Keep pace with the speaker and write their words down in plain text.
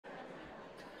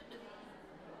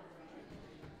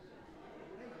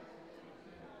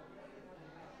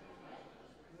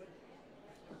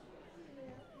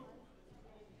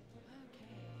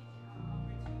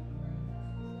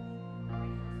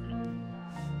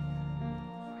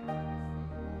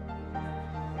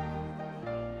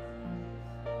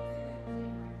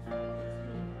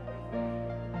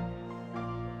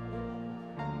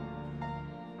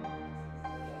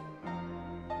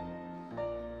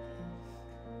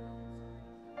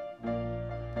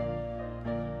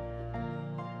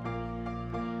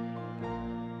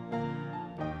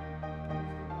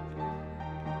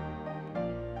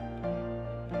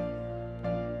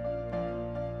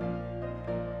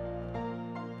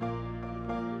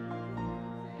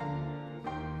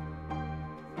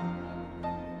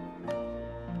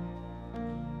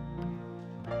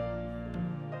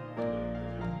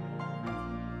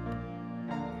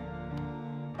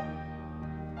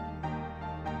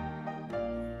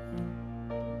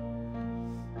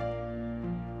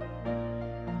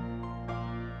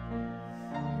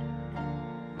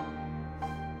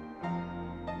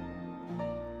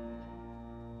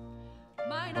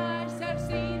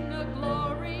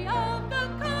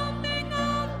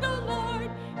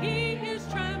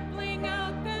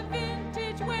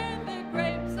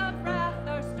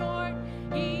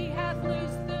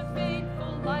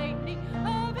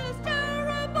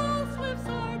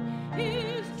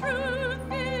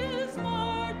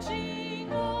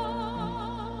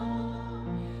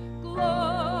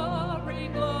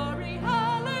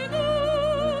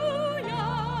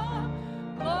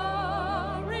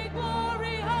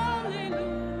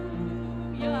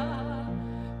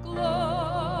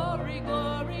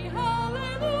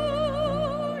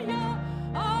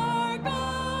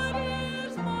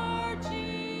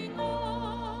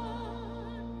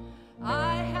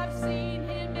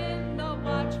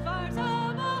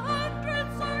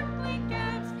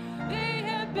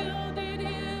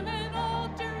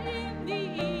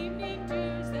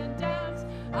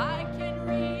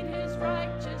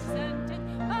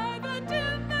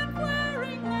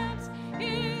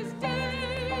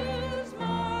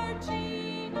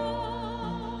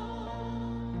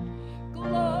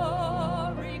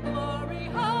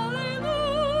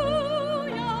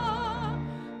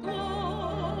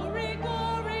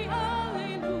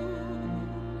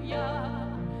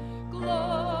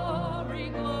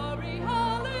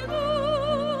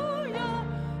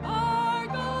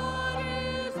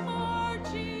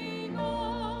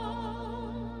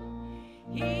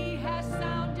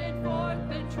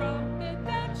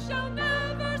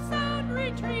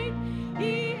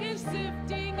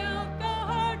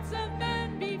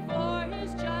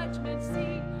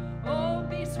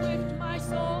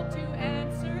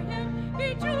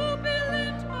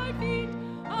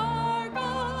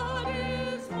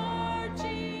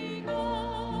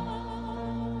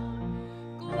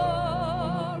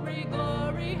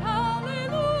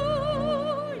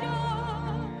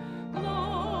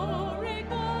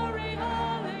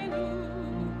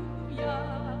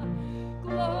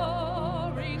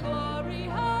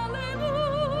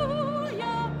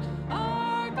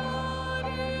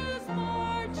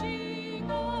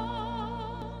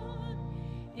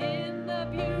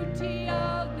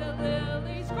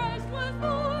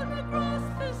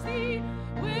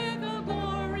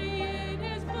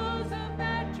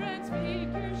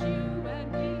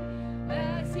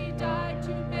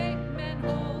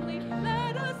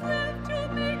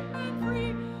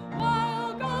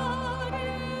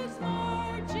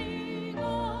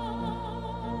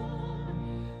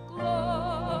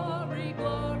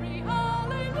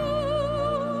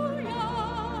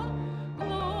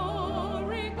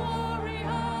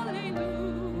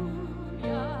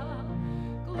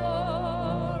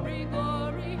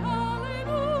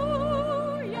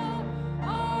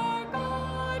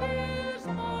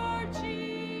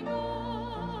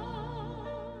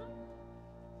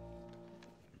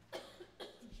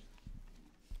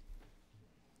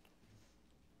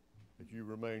Would you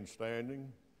remain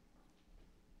standing?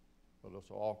 Let us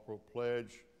offer a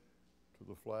pledge to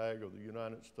the flag of the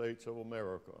United States of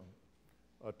America.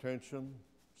 Attention,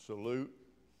 salute,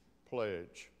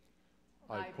 pledge.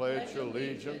 I pledge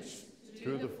allegiance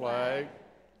to the flag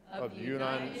of the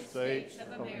United States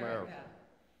of America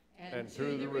and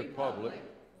to the republic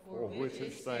for which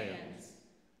it stands,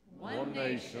 one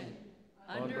nation,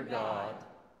 under God,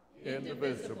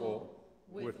 indivisible,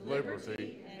 with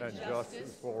liberty and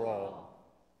justice for all.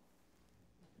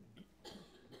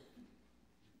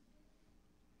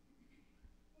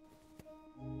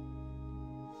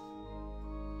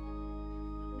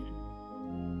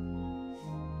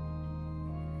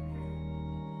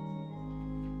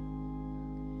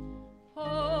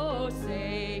 Oh,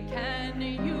 say, can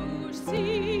you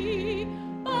see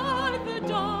by the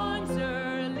dawn's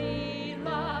early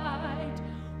light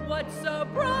what so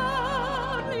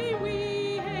proudly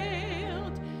we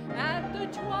hailed at the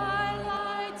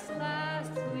twilight's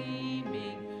last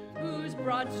gleaming, whose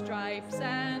broad stripes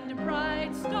and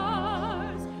bright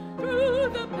stars through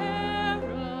the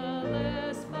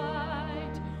perilous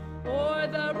fight o'er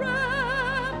the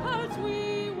ramparts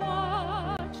we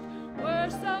watched were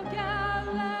so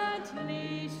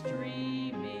gallantly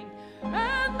streaming,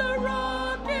 and the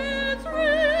rockets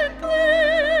ring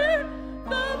clear,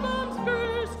 the bombs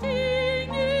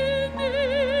bursting in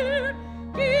air,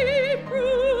 give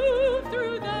proof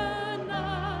through the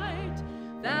night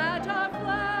that our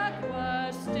flag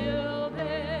was still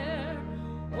there.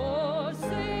 Oh,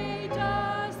 say,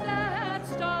 does that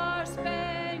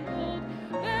star-spangled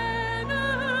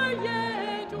banner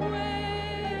yet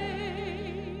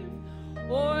wave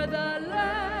o'er the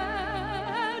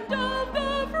land of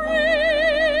the free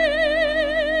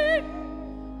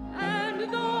and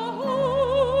the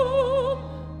home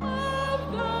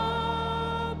of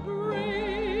the brave?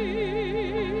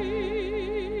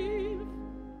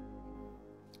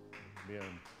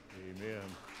 Amen. Amen.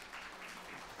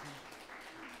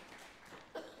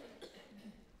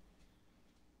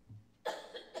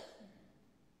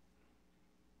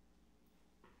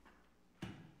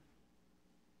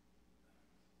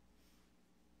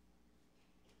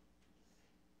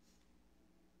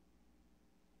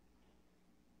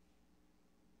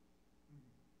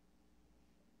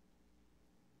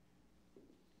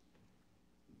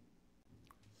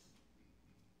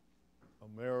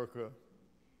 America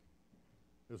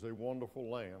is a wonderful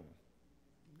land.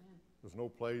 There's no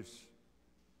place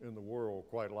in the world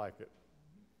quite like it.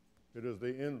 It is the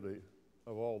envy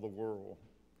of all the world.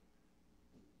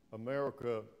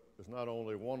 America is not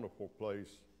only a wonderful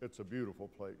place, it's a beautiful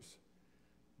place.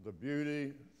 The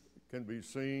beauty can be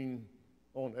seen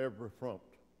on every front.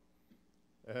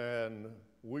 And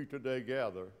we today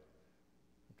gather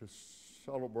to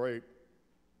celebrate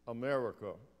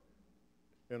America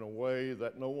in a way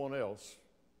that no one else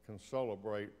can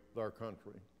celebrate their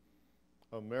country.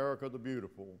 America the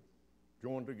beautiful,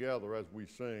 join together as we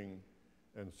sing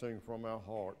and sing from our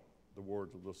heart the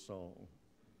words of the song.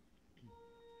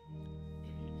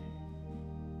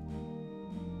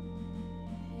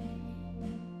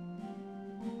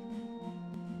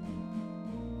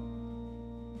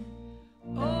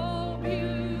 Oh,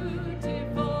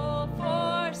 beautiful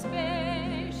for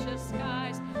spacious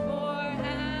skies, for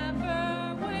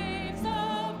amber waves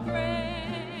of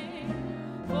gray,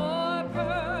 for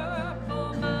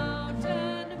purple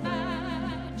mountain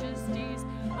majesties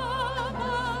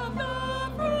above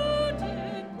the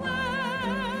fruited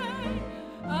plain.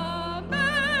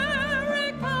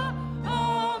 America,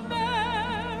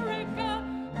 America,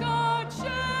 God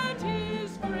shed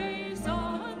his grace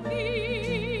on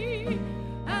thee,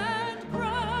 and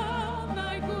crown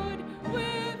thy good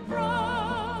with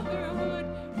brotherhood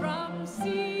from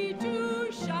sea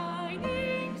to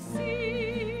shining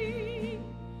sea.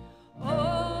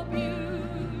 Oh,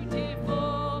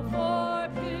 beautiful for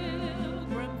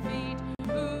pilgrim feet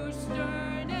whose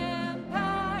stern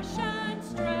impassioned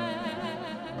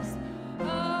stress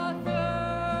a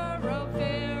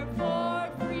thoroughfare for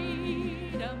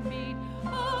freedom beat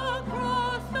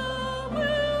across the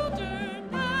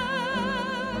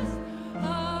wilderness.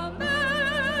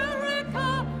 America,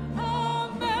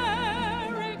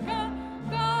 America,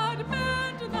 God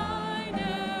bend thy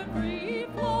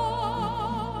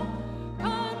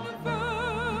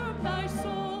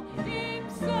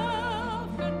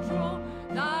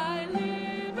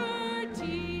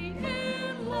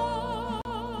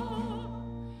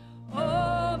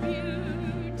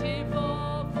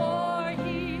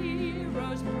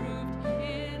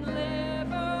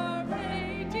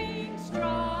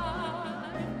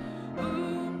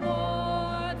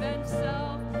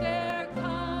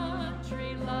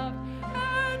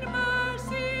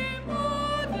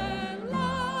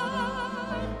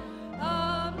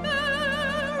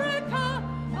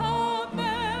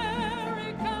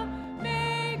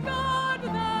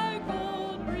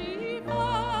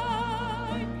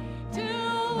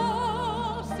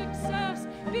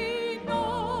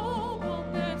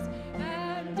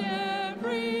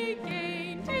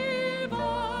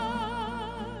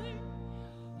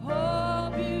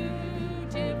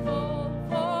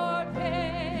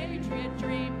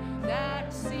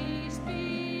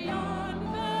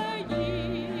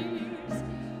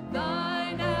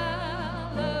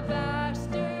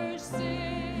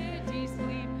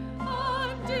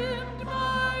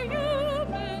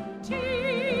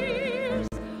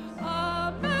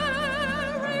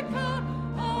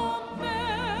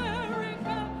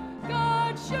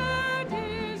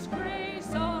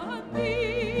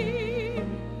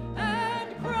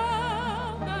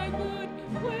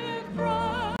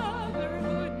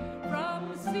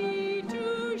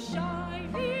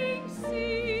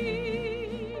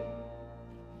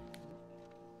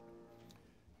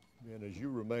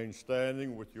remain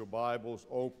standing with your Bibles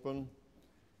open.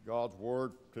 God's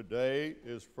Word today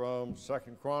is from 2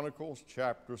 Chronicles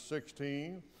chapter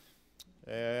 16,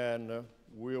 and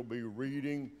we'll be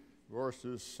reading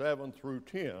verses 7 through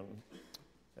 10.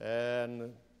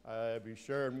 And I'll be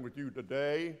sharing with you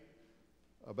today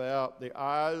about the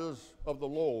eyes of the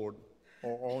Lord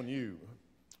are on you.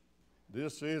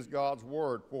 This is God's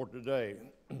Word for today.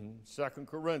 2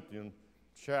 Corinthians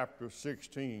chapter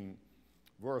 16,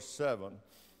 verse 7.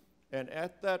 And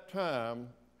at that time,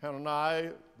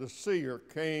 Hananiah the seer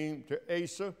came to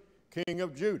Asa, king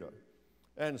of Judah,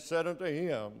 and said unto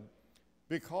him,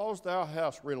 Because thou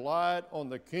hast relied on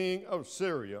the king of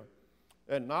Syria,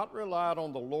 and not relied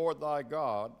on the Lord thy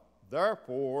God,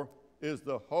 therefore is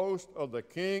the host of the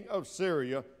king of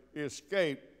Syria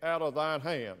escaped out of thine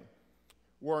hand.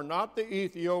 Were not the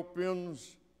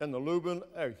Ethiopians and the Luban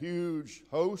a huge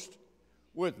host,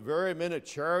 with very many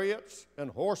chariots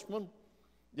and horsemen?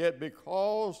 Yet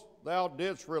because thou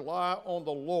didst rely on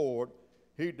the Lord,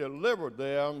 he delivered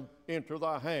them into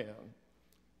thy hand.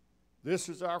 This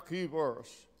is our key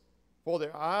verse. For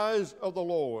the eyes of the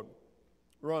Lord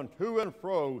run to and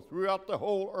fro throughout the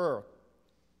whole earth,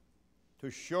 to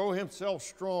show himself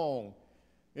strong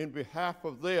in behalf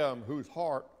of them whose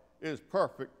heart is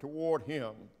perfect toward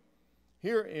him.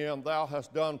 Herein thou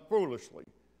hast done foolishly.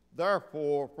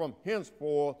 Therefore from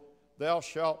henceforth thou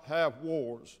shalt have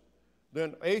wars.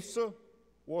 Then Asa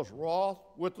was wroth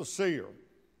with the seer,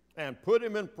 and put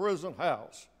him in prison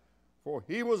house, for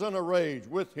he was in a rage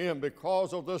with him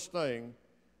because of this thing,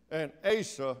 and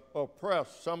Asa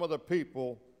oppressed some of the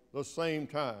people the same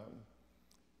time.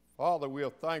 Father, we are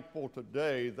thankful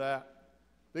today that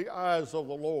the eyes of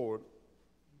the Lord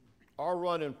are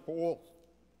running forth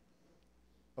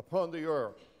upon the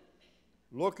earth,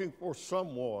 looking for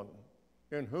someone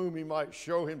in whom he might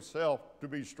show himself to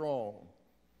be strong.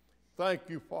 Thank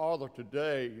you, Father,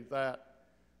 today that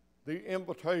the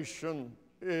invitation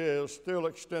is still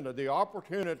extended. The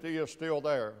opportunity is still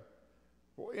there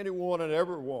for anyone and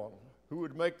everyone who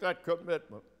would make that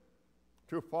commitment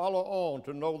to follow on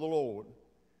to know the Lord.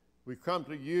 We come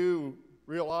to you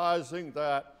realizing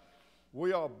that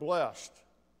we are blessed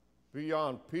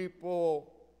beyond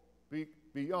people,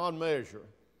 beyond measure.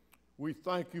 We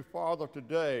thank you, Father,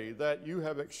 today that you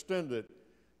have extended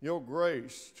your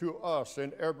grace to us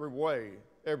in every way,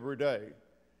 every day.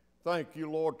 Thank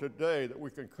you, Lord, today that we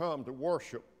can come to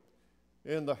worship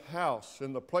in the house,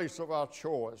 in the place of our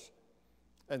choice.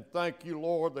 And thank you,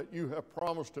 Lord, that you have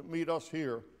promised to meet us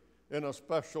here in a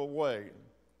special way.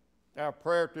 Our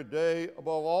prayer today,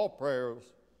 above all prayers,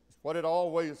 is what it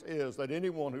always is, that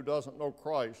anyone who doesn't know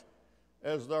Christ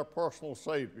as their personal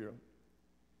Savior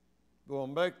will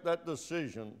make that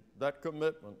decision, that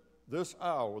commitment, this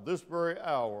hour, this very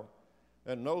hour,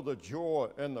 and know the joy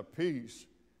and the peace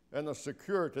and the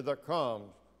security that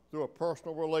comes through a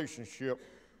personal relationship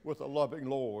with a loving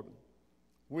Lord.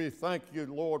 We thank you,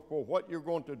 Lord, for what you're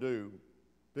going to do,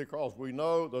 because we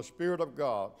know the Spirit of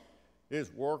God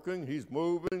is working, he's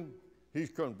moving, he's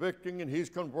convicting, and he's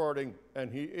converting,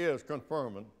 and he is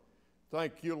confirming.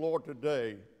 Thank you, Lord,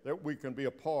 today that we can be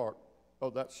a part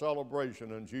of that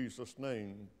celebration in Jesus'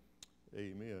 name.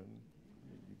 Amen.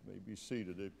 You may be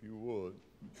seated if you would.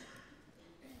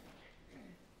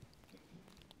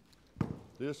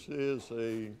 This is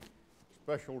a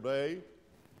special day.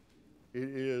 It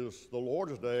is the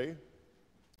Lord's Day,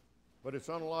 but it's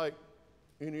unlike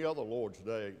any other Lord's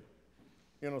Day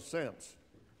in a sense,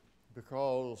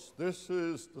 because this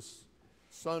is the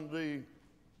Sunday,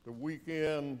 the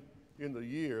weekend in the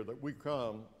year that we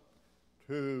come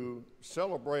to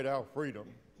celebrate our freedom.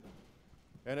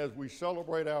 And as we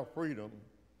celebrate our freedom,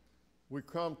 we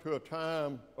come to a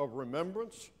time of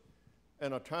remembrance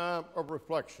and a time of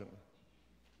reflection.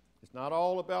 It's not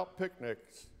all about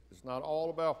picnics. It's not all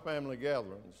about family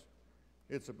gatherings.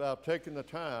 It's about taking the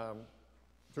time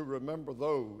to remember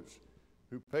those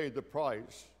who paid the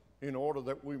price in order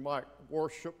that we might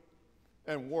worship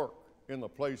and work in the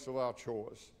place of our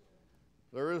choice.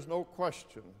 There is no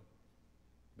question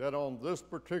that on this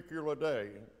particular day,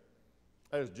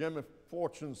 as Jimmy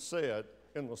Fortune said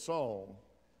in the song,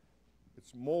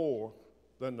 it's more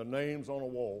than the names on a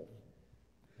wall.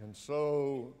 And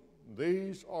so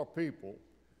these are people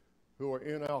who are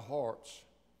in our hearts.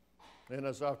 And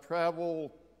as I've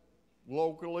traveled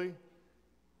locally,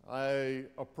 I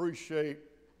appreciate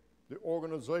the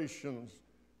organizations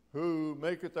who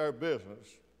make it their business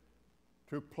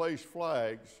to place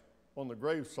flags on the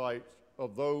grave sites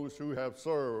of those who have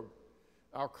served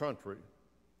our country.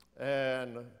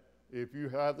 And if you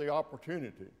have the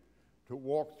opportunity to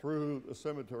walk through the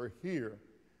cemetery here,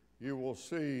 you will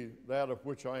see that of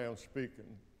which I am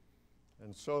speaking.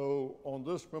 And so on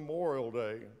this Memorial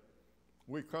Day,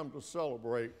 we come to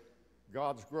celebrate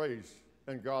God's grace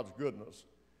and God's goodness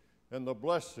and the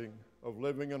blessing of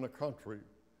living in a country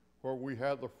where we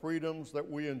have the freedoms that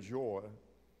we enjoy,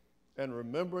 and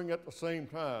remembering at the same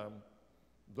time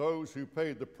those who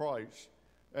paid the price,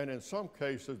 and in some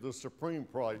cases the supreme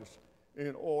price,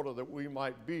 in order that we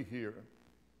might be here,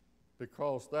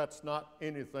 because that's not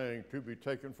anything to be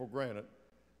taken for granted,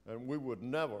 and we would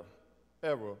never,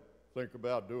 ever think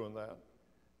about doing that.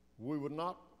 We would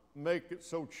not make it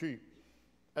so cheap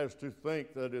as to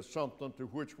think that it's something to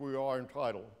which we are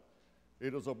entitled.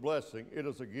 It is a blessing, it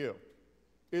is a gift,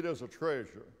 it is a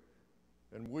treasure,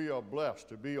 and we are blessed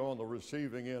to be on the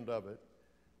receiving end of it.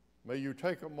 May you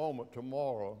take a moment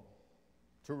tomorrow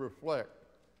to reflect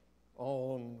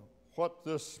on what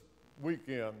this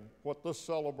weekend, what this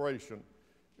celebration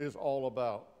is all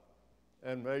about.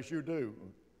 And as you do,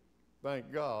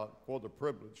 thank God for the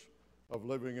privilege of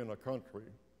living in a country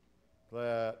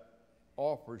that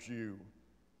offers you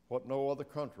what no other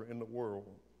country in the world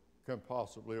can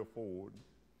possibly afford.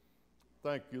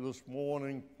 Thank you this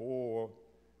morning for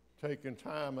taking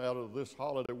time out of this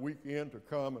holiday weekend to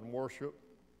come and worship.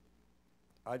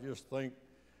 I just think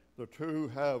the two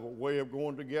have a way of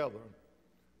going together.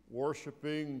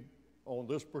 Worshiping on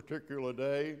this particular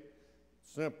day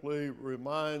simply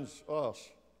reminds us,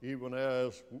 even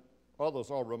as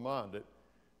others are reminded,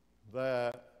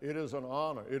 that it is an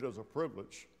honor, it is a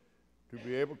privilege to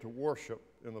be able to worship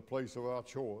in the place of our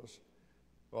choice.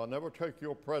 So I'll never take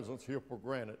your presence here for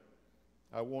granted.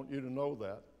 I want you to know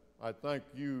that. I thank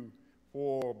you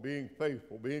for being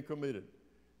faithful, being committed,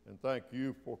 and thank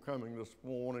you for coming this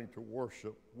morning to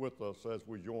worship with us as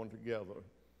we join together.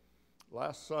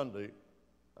 Last Sunday,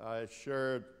 I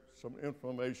shared some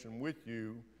information with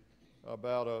you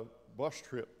about a bus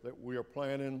trip that we are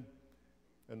planning,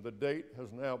 and the date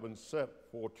has now been set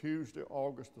for Tuesday,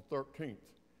 August the 13th.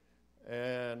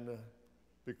 And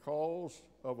because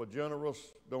of a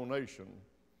generous donation,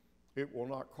 it will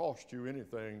not cost you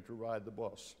anything to ride the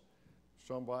bus.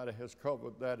 Somebody has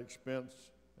covered that expense,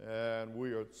 and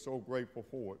we are so grateful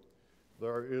for it.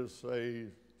 There is a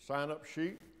sign-up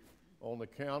sheet on the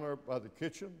counter by the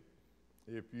kitchen.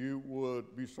 If you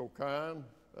would be so kind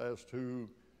as to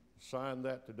sign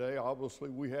that today. Obviously,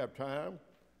 we have time,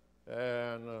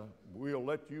 and we'll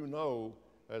let you know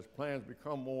as plans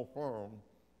become more firm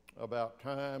about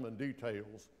time and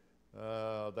details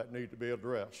that need to be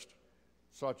addressed,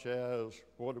 such as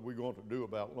what are we going to do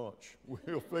about lunch?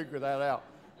 We'll figure that out.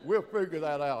 We'll figure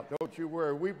that out. Don't you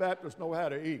worry. We Baptists know how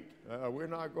to eat. We're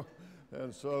not going,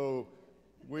 and so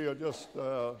we are just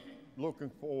looking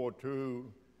forward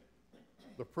to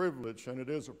the privilege, and it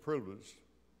is a privilege,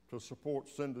 to support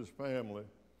Cindy's family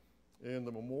in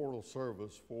the memorial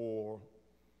service for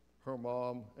her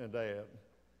mom and dad.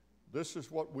 This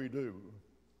is what we do.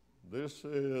 This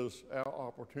is our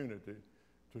opportunity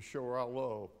to show our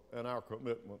love and our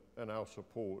commitment and our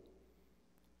support.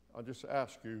 I just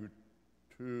ask you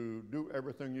to do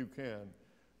everything you can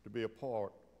to be a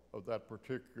part of that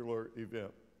particular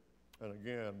event. And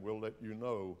again, we'll let you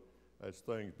know as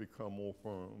things become more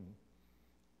firm.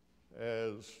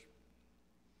 As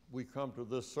we come to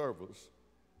this service,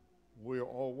 we are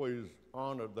always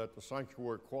honored that the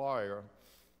Sanctuary Choir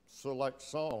selects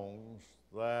songs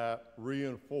that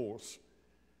reinforce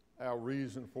our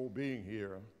reason for being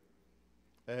here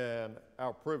and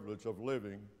our privilege of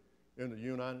living in the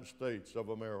United States of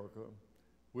America.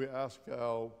 We ask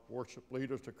our worship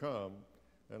leaders to come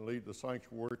and lead the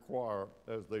Sanctuary Choir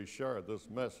as they share this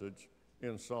message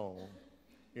in song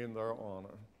in their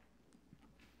honor.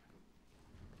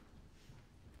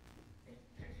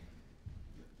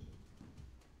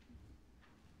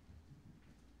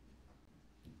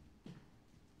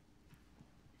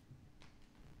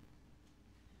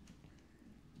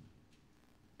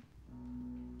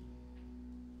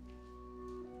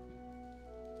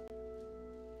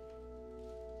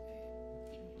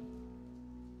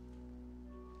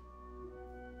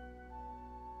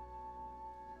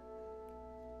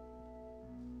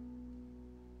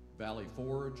 Valley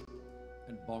Forge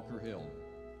and Bunker Hill,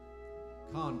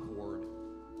 Concord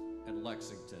and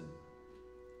Lexington,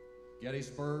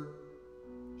 Gettysburg,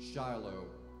 Shiloh,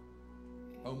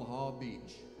 Omaha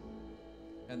Beach,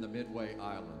 and the Midway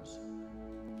Islands,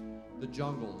 the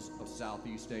jungles of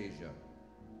Southeast Asia,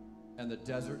 and the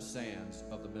desert sands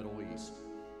of the Middle East.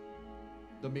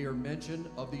 The mere mention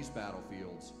of these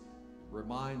battlefields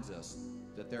reminds us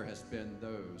that there has been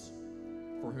those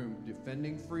for whom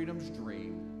defending freedom's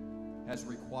dream has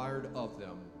required of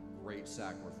them great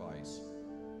sacrifice,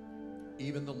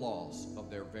 even the loss of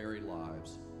their very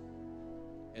lives.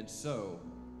 And so,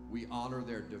 We honor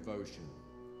their devotion.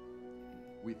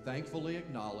 We thankfully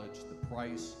acknowledge the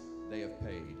price they have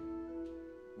paid.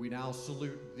 We now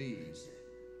salute these,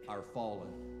 our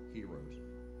fallen heroes.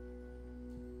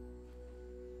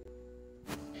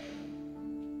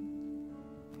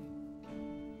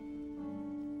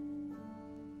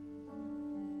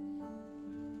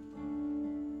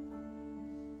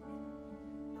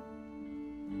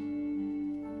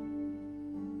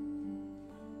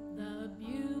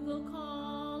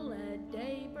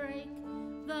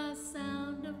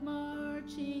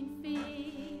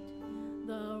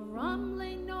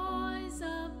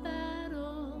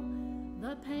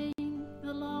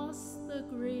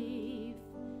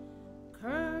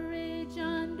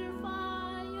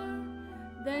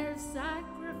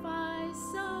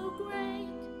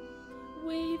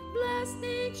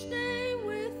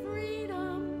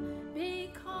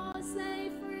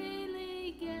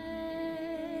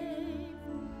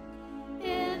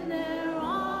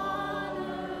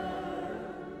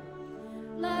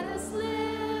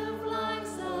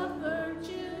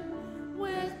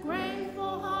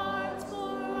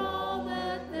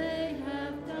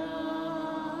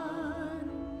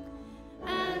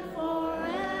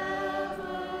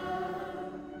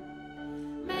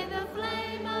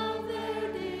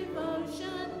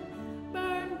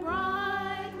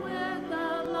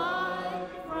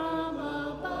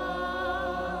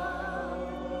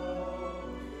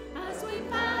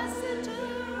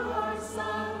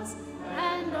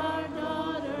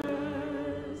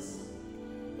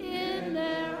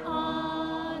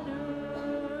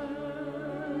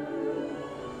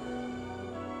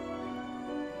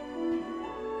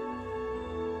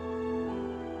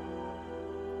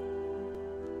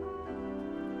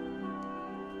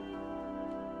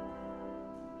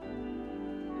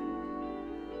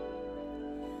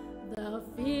 The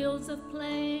fields of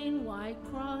plain white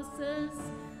crosses,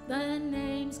 the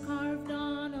names carved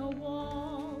on a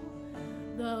wall,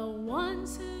 the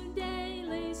ones who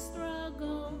daily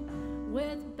struggle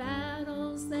with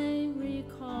battles they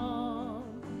recall.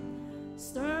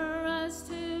 Stir us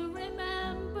to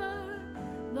remember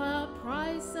the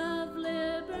price of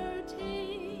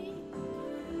liberty,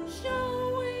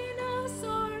 showing us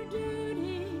our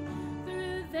duty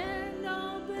through their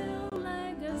noble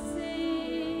legacy.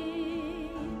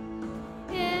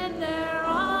 In their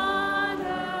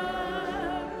honor,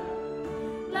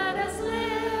 let us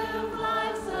live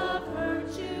lives of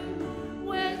virtue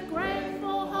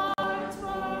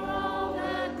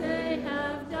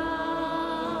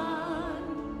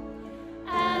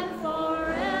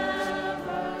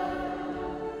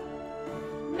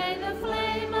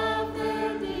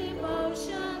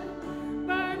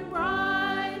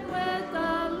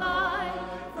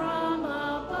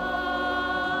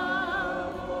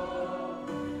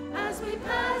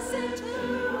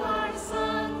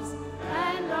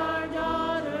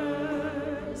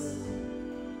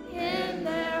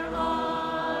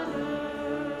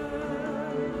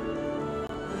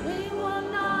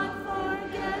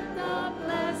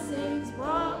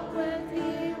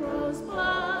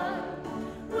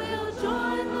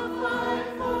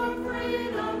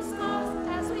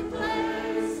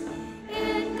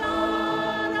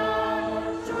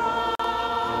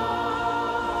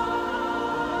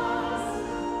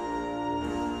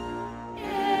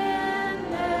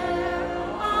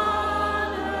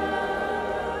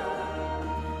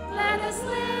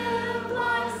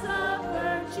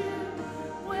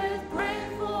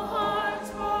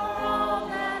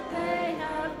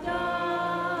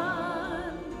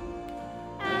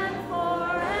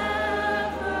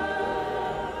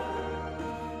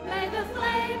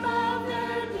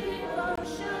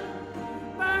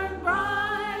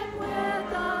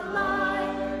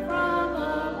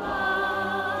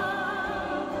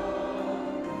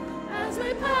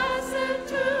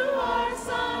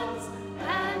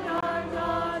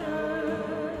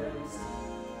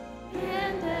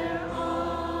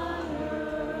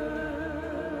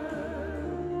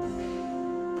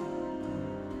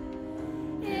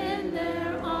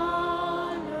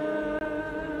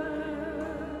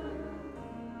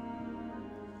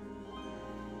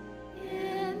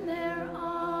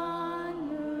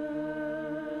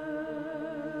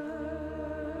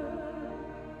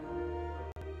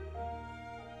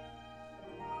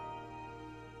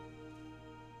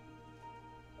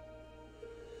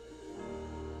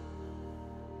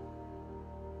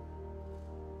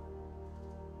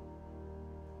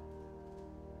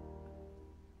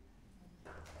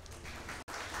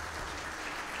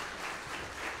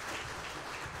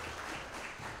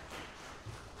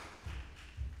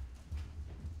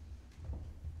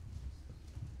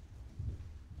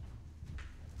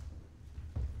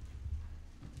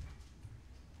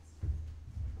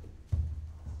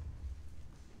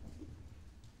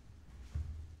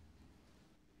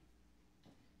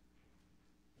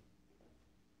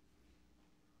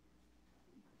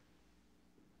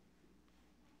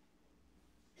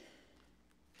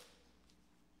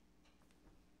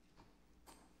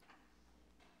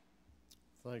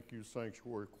Thank you,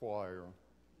 Sanctuary Choir.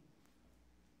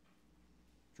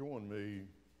 Join me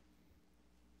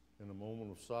in a moment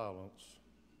of silence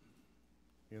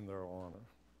in their honor.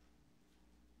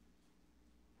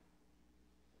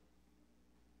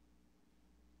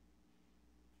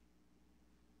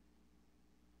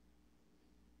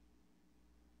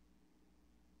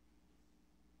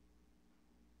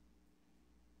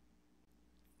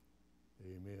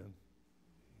 Amen.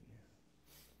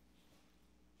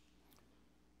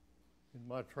 In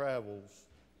my travels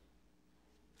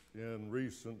in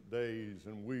recent days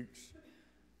and weeks,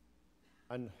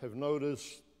 I have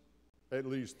noticed at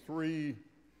least 3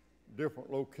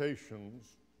 different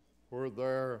locations where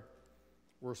there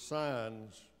were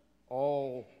signs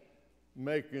all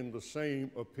making the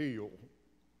same appeal,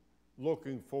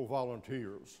 looking for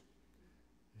volunteers.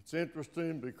 It's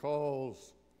interesting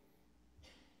because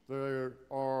there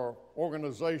are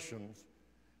organizations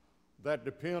that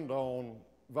depend on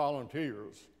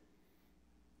volunteers.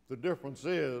 The difference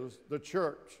is the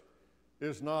church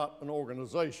is not an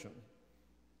organization.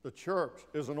 The church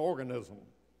is an organism.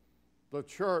 The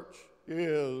church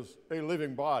is a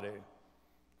living body,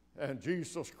 and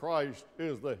Jesus Christ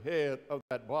is the head of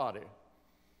that body.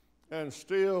 And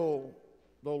still,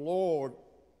 the Lord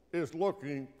is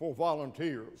looking for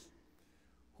volunteers.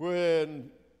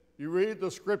 When you read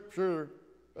the scripture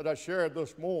that I shared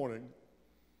this morning,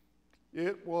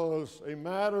 it was a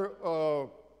matter of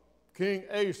King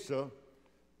Asa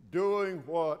doing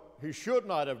what he should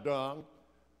not have done,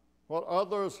 what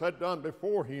others had done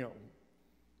before him.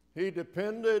 He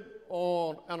depended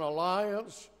on an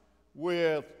alliance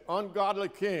with ungodly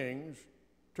kings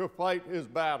to fight his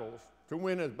battles, to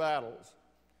win his battles.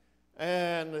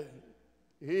 And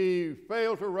he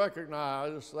failed to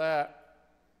recognize that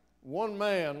one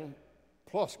man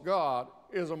plus God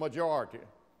is a majority.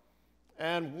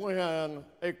 And when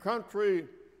a country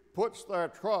puts their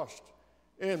trust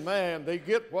in man, they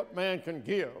get what man can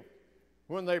give.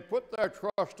 When they put their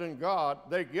trust in God,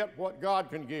 they get what God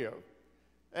can give.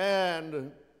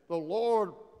 And the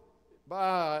Lord,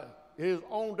 by his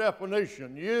own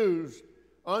definition, used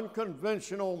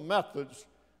unconventional methods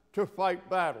to fight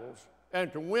battles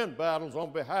and to win battles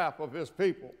on behalf of his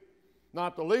people,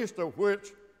 not the least of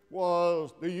which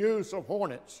was the use of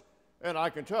hornets. And I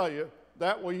can tell you,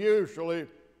 that will usually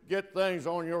get things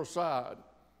on your side.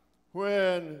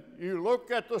 When you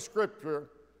look at the scripture,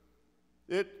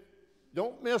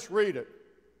 don't misread it,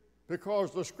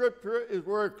 because the scripture is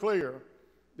very clear.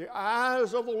 The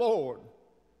eyes of the Lord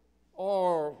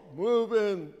are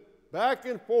moving back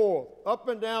and forth, up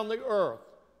and down the earth,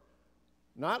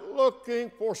 not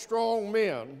looking for strong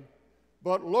men,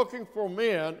 but looking for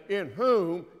men in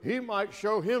whom he might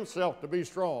show himself to be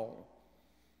strong.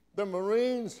 The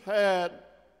Marines had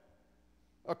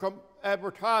an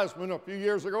advertisement a few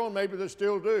years ago, and maybe they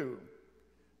still do,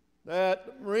 that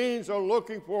the Marines are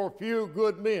looking for a few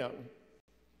good men.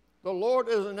 The Lord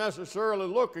isn't necessarily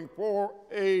looking for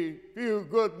a few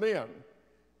good men.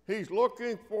 He's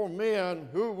looking for men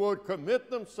who would commit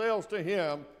themselves to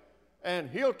him, and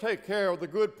he'll take care of the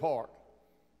good part.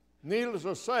 Needless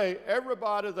to say,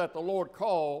 everybody that the Lord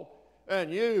called and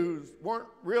used weren't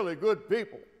really good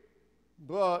people,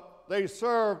 but they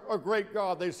served a great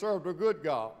God. They served a good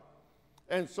God.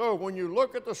 And so when you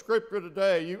look at the scripture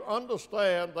today, you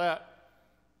understand that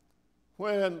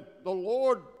when the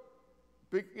Lord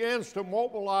begins to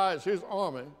mobilize his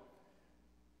army,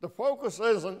 the focus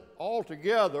isn't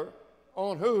altogether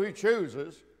on who he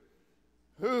chooses,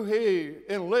 who he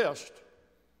enlists.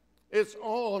 It's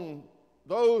on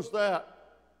those that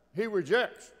he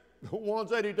rejects, the ones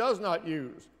that he does not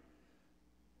use.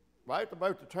 Right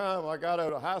about the time I got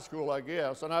out of high school, I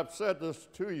guess, and I've said this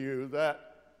to you,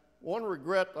 that one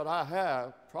regret that I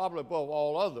have, probably above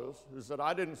all others, is that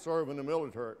I didn't serve in the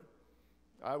military.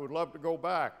 I would love to go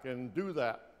back and do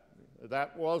that.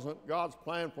 That wasn't God's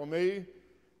plan for me,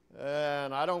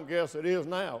 and I don't guess it is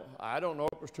now. I don't know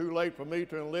if it's too late for me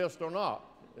to enlist or not.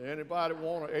 Anybody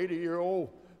want an 80-year-old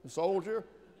soldier?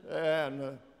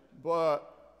 But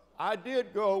I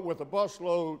did go with a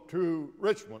busload to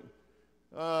Richmond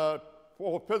for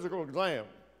a physical exam.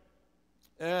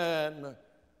 And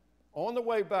on the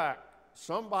way back,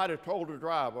 somebody told the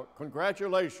driver,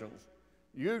 "Congratulations,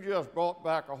 you just brought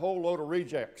back a whole load of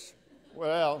rejects."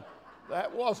 Well,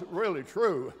 that wasn't really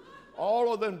true.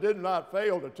 All of them did not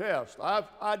fail the test.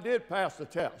 I did pass the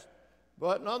test.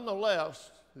 But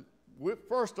nonetheless,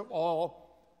 first of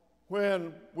all,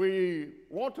 when we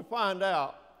want to find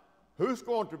out who's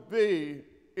going to be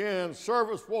in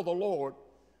service for the Lord,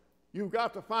 you've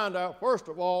got to find out, first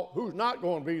of all, who's not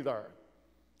going to be there.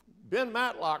 Ben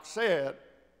Matlock said,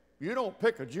 you don't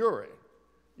pick a jury.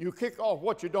 you kick off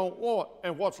what you don't want,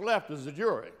 and what's left is the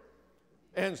jury.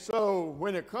 And so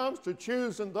when it comes to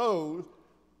choosing those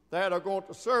that are going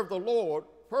to serve the Lord,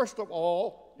 first of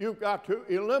all, you've got to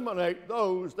eliminate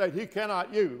those that he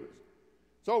cannot use.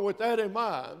 So with that in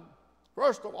mind,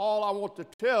 first of all, I want to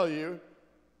tell you,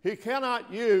 he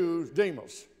cannot use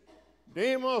Demas.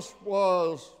 Demas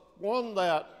was one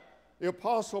that the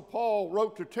Apostle Paul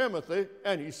wrote to Timothy,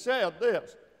 and he said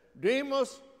this,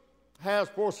 Demas has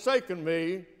forsaken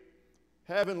me,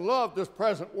 having loved this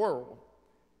present world.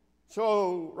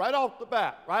 So right off the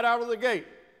bat, right out of the gate,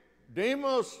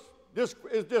 Demas is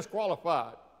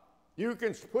disqualified. You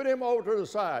can put him over to the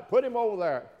side, put him over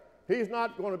there. He's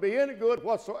not going to be any good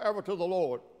whatsoever to the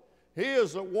Lord. He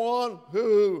is the one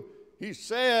who he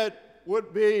said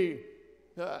would be,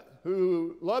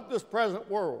 who loved this present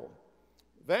world.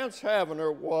 Vance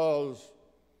Havner was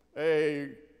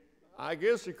I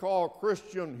guess he called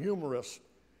Christian humorist.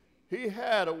 He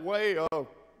had a way of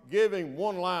giving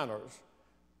one-liners.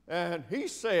 And he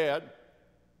said,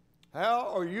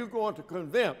 how are you going to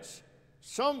convince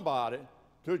somebody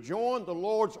to join the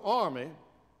Lord's army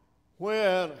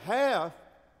when half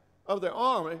of the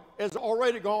army is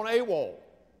already gone AWOL?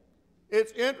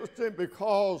 It's interesting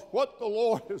because what the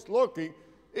Lord is looking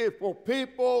is for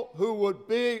people who would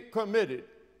be committed.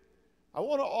 I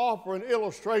want to offer an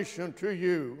illustration to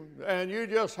you, and you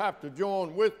just have to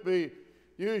join with me,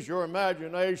 use your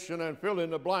imagination and fill in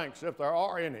the blanks if there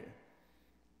are any.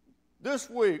 This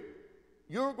week,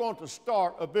 you're going to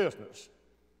start a business,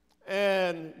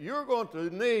 and you're going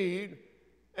to need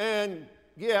and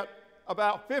get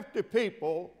about 50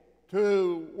 people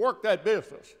to work that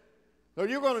business. So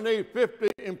you're going to need 50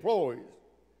 employees.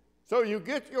 So you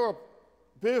get your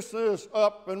business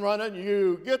up and running,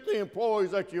 you get the employees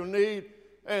that you need,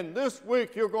 and this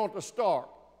week you're going to start.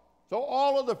 So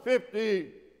all of the 50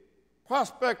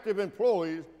 prospective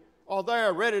employees are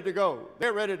there ready to go.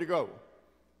 They're ready to go.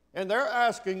 And they're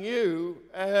asking you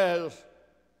as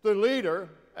the leader,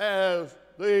 as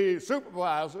the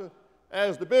supervisor,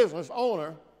 as the business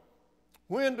owner,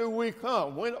 when do we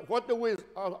come? What do we,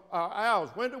 our hours,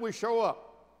 when do we show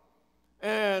up?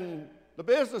 And the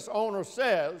business owner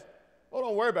says, well,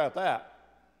 don't worry about that.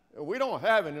 We don't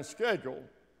have any schedule.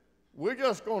 We're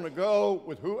just going to go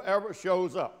with whoever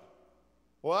shows up.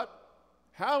 What?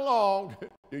 How long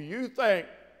do you think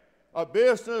a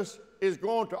business is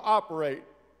going to operate?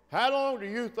 How long do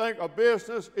you think a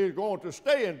business is going to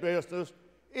stay in business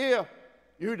if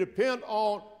you depend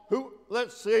on who,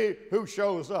 let's see who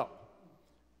shows up?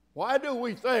 Why do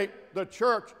we think the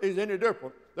church is any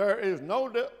different? There is no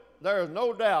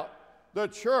doubt the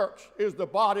church is the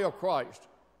body of Christ,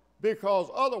 because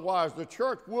otherwise the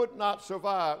church would not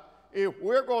survive. If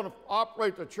we're going to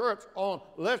operate the church on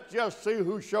let's just see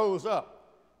who shows up,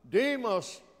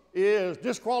 Demas is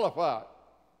disqualified.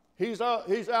 He's out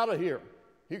of here.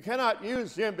 You cannot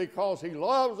use him because he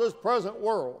loves this present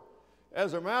world.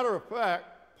 As a matter of fact,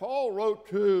 Paul wrote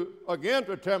again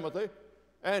to Timothy,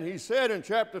 and he said in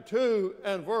chapter 2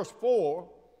 and verse 4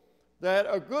 that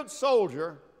a good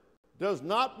soldier does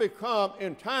not become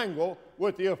entangled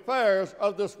with the affairs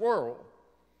of this world,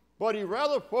 but he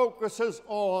rather focuses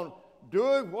on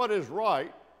doing what is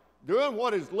right, doing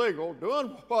what is legal,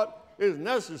 doing what is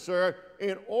necessary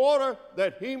in order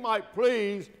that he might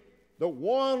please the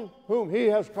one whom he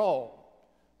has called.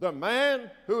 The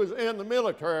man who is in the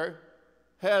military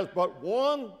has but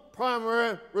one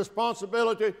primary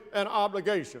responsibility and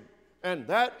obligation, and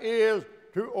that is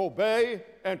to obey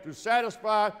and to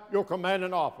satisfy your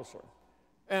commanding officer.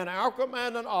 And our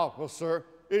commanding officer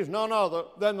is none other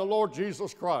than the Lord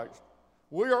Jesus Christ.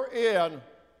 We are in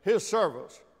his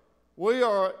service. We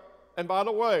are, and by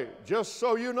the way, just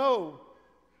so you know,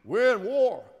 we're in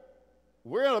war.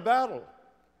 We're in a battle.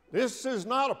 This is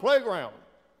not a playground.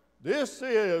 This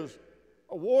is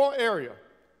a war area.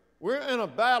 We're in a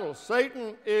battle.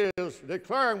 Satan is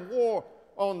declaring war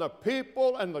on the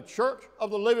people and the church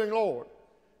of the living Lord.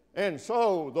 And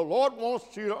so the Lord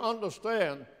wants you to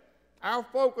understand our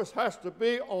focus has to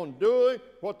be on doing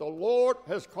what the Lord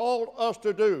has called us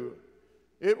to do.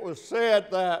 It was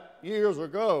said that years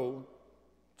ago,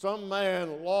 some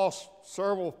man lost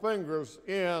several fingers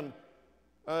in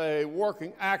a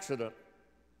working accident.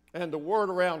 And the word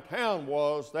around town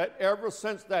was that ever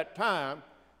since that time,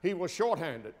 he was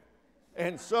shorthanded.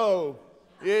 And so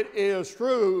it is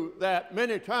true that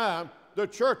many times the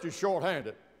church is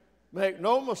shorthanded. Make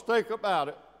no mistake about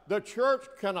it, the church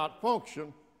cannot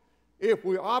function if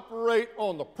we operate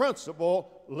on the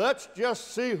principle, let's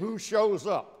just see who shows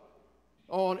up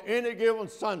on any given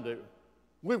Sunday.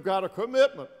 We've got a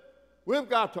commitment. We've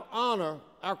got to honor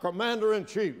our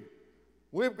commander-in-chief.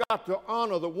 We've got to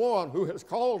honor the one who has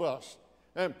called us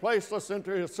and placed us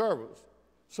into his service.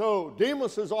 So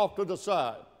Demas is off to the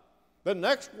side. The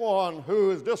next one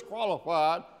who is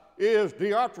disqualified is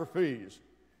Diotrephes.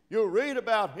 You'll read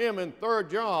about him in 3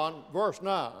 John, verse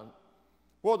 9.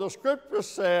 For the scripture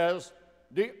says,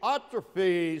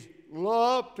 Diotrephes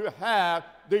loved to have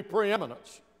the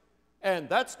preeminence. And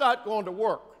that's not going to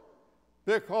work,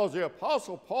 because the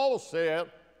Apostle Paul said,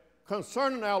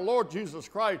 concerning our Lord Jesus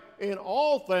Christ, in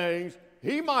all things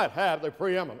he might have the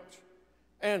preeminence.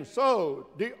 And so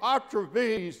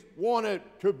Diotrephes wanted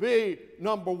to be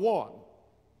number one.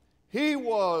 He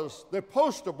was the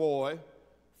poster boy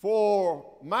for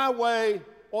my way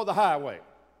or the highway.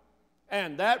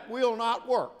 And that will not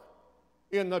work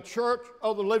in the church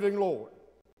of the living Lord.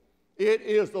 It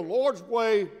is the Lord's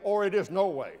way or it is no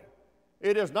way.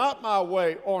 It is not my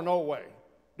way or no way.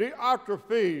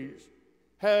 Diotrephes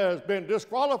has been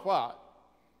disqualified.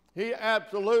 He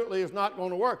absolutely is not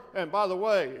going to work. And by the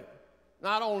way,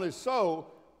 not only so,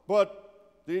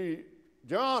 but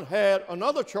John had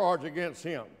another charge against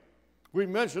him. We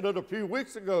mentioned it a few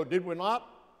weeks ago, did we not?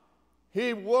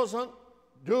 He wasn't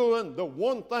doing the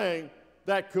one thing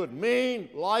that could mean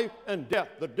life and death,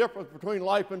 the difference between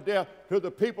life and death to the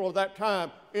people of that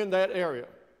time in that area.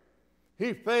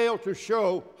 He failed to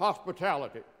show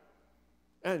hospitality.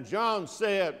 And John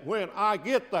said, when I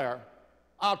get there,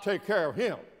 I'll take care of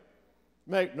him.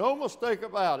 Make no mistake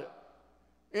about it.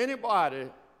 Anybody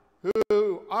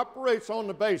who operates on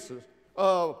the basis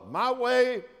of my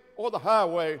way or the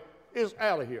highway is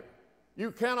out of here.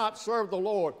 You cannot serve the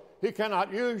Lord. He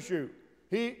cannot use you.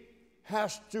 He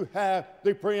has to have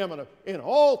the preeminence. In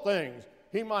all things,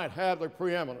 he might have the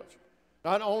preeminence.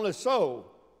 Not only so,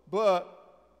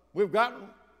 but we've gotten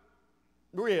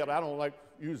rid, I don't like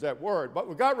to use that word, but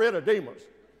we got rid of Demas.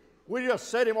 We just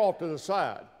set him off to the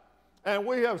side. And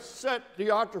we have set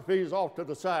Diotrephes off to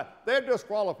the side. They're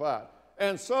disqualified.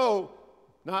 And so,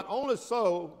 not only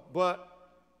so, but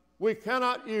we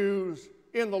cannot use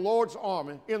in the Lord's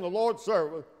army, in the Lord's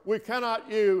service, we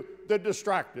cannot use the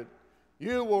distracted.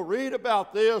 You will read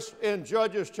about this in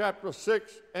Judges chapter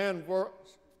 6 and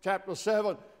chapter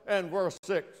 7 and verse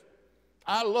 6.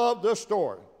 I love this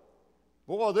story.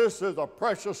 Boy, this is a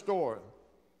precious story.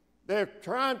 They're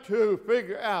trying to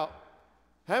figure out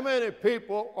how many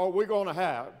people are we going to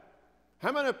have?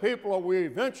 How many people are we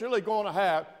eventually going to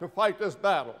have to fight this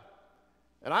battle?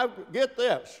 And I get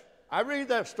this. I read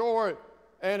that story,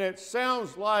 and it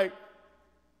sounds like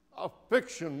a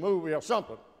fiction movie or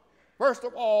something. First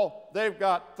of all, they've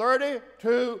got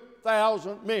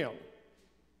 32,000 men.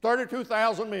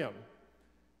 32,000 men.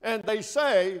 And they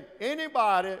say,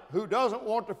 anybody who doesn't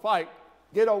want to fight,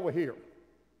 get over here.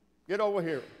 Get over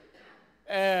here.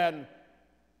 And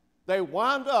they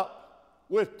wind up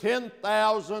with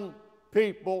 10,000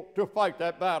 people to fight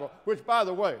that battle, which, by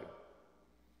the way,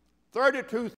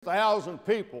 32,000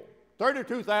 people,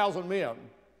 32,000 men,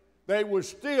 they would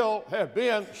still have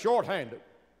been shorthanded.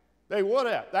 They would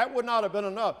have. That would not have been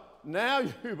enough. Now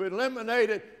you've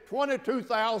eliminated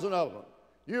 22,000 of them.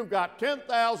 You've got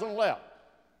 10,000 left.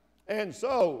 And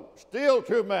so, still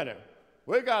too many.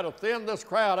 We've got to thin this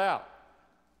crowd out.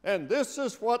 And this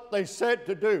is what they said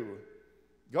to do.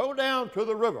 Go down to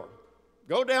the river.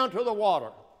 Go down to the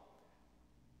water.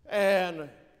 And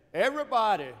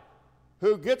everybody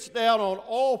who gets down on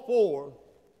all fours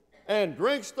and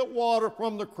drinks the water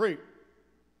from the creek,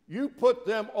 you put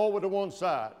them over to one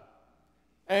side.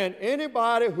 And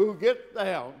anybody who gets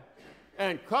down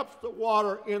and cups the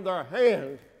water in their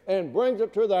hands and brings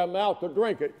it to their mouth to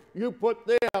drink it, you put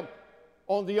them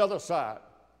on the other side.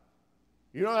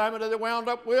 You know how many they wound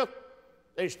up with?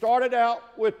 They started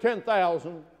out with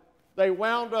 10,000. They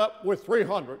wound up with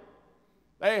 300.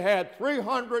 They had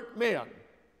 300 men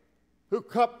who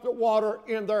cupped the water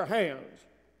in their hands.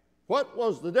 What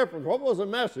was the difference? What was the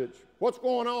message? What's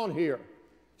going on here?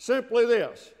 Simply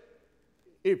this.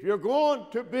 If you're going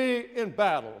to be in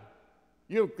battle,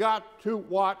 you've got to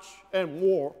watch and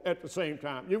war at the same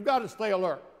time. You've got to stay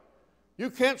alert. You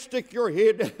can't stick your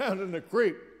head down in the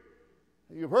creek.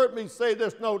 You've heard me say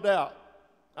this, no doubt.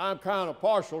 I'm kind of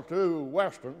partial to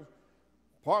Westerns,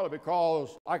 partly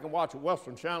because I can watch a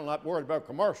Western channel, not worried about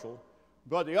commercials.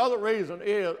 But the other reason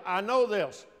is I know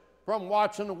this from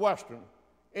watching the Western.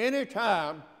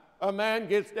 Anytime a man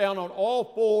gets down on all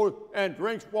fours and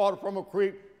drinks water from a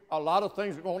creek, a lot of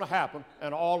things are going to happen,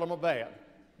 and all of them are bad.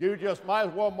 You just might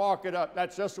as well mark it up.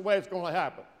 That's just the way it's going to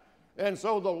happen. And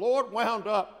so the Lord wound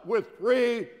up with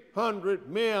 300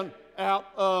 men out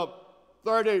of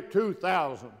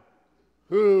 32,000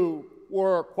 who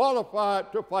were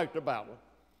qualified to fight the battle.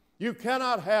 You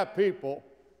cannot have people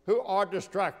who are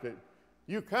distracted.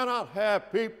 You cannot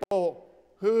have people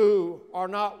who are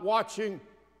not watching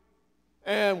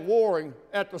and warring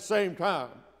at the same time.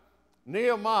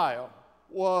 Nehemiah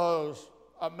was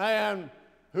a man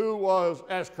who was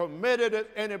as committed as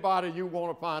anybody you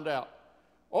want to find out.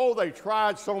 Oh, they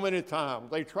tried so many times.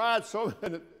 They tried so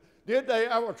many. Did they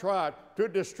ever try to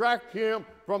distract him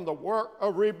from the work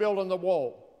of rebuilding the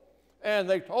wall? And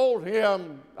they told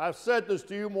him, I've said this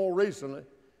to you more recently,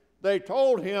 they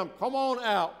told him, come on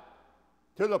out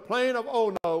to the plain of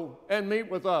Ono and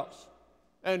meet with us.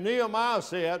 And Nehemiah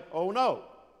said, oh no.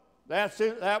 That's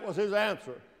it, that was his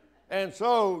answer. And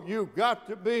so you've got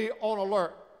to be on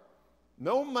alert.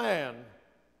 No man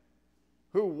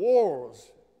who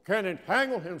wars can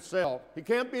entangle himself. He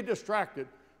can't be distracted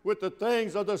with the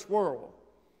things of this world.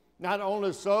 Not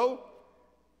only so,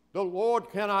 the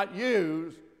Lord cannot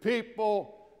use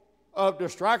people of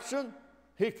distraction.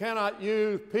 He cannot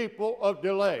use people of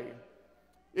delay.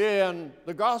 In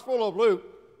the Gospel of Luke,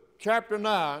 chapter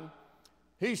 9,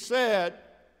 he said,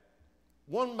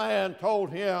 one man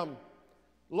told him,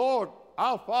 Lord,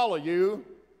 I'll follow you,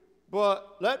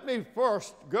 but let me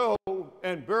first go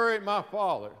and bury my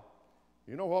father.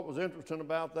 You know what was interesting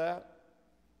about that?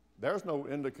 There's no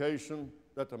indication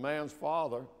that the man's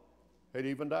father had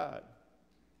even died.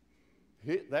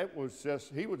 He was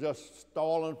just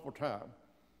stalling for time.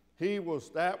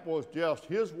 That was just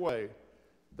his way.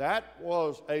 That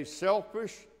was a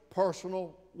selfish,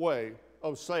 personal way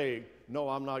of saying, no,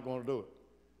 I'm not going to do it.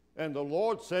 And the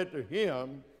Lord said to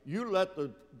him, you let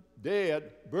the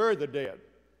dead bury the dead,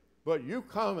 but you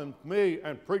come and me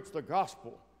and preach the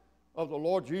gospel of the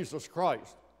Lord Jesus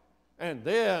Christ. And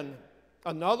then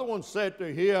another one said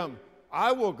to him,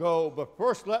 I will go, but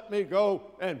first let me go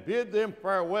and bid them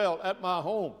farewell at my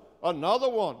home. Another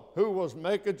one who was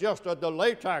making just a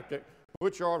delay tactic,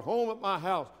 which are at home at my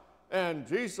house. And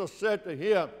Jesus said to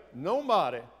him,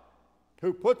 nobody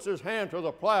who puts his hand to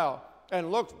the plow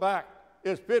and looks back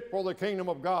is fit for the kingdom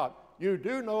of God. You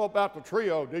do know about the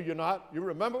trio, do you not? You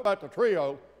remember about the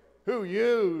trio who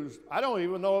used, I don't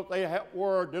even know if they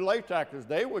were delay tactics.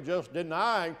 They were just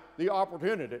denying the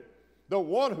opportunity. The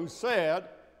one who said,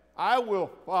 I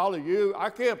will follow you. I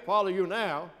can't follow you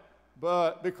now,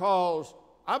 but because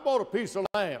I bought a piece of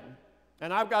land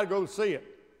and I've got to go see it.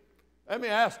 Let me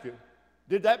ask you,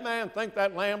 did that man think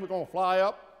that land was going to fly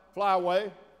up, fly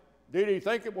away? Did he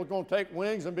think it was going to take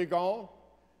wings and be gone?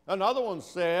 Another one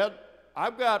said,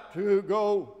 I've got to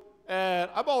go and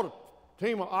I bought a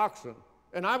team of oxen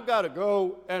and I've got to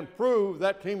go and prove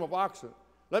that team of oxen.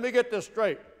 Let me get this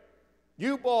straight.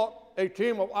 You bought a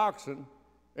team of oxen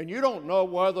and you don't know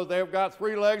whether they've got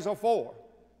 3 legs or 4.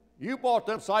 You bought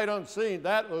them sight unseen.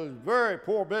 That was very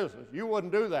poor business. You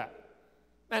wouldn't do that.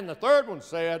 And the third one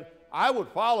said, I would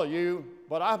follow you,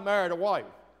 but I've married a wife.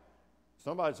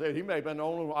 Somebody said he may have been the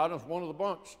only one of the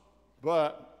bunch.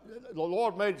 But the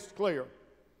Lord made it clear.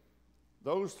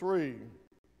 Those 3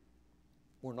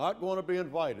 were not going to be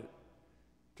invited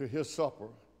to his supper.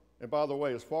 And by the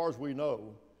way, as far as we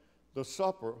know, the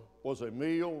supper was a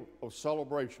meal of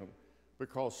celebration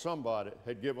because somebody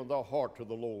had given their heart to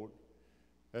the Lord.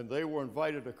 And they were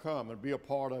invited to come and be a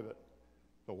part of it.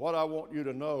 But what I want you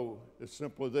to know is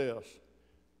simply this.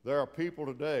 There are people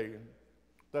today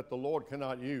that the Lord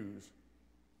cannot use,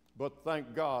 but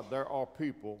thank God there are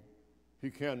people he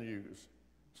can use.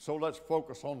 So let's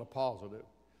focus on the positive.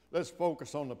 Let's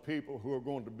focus on the people who are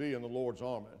going to be in the Lord's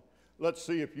army. Let's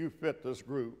see if you fit this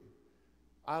group.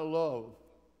 I love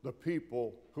the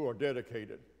people who are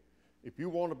dedicated. If you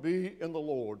want to be in the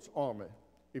Lord's army,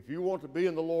 if you want to be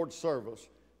in the Lord's service,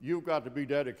 you've got to be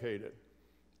dedicated.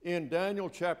 In Daniel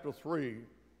chapter 3,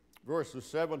 verses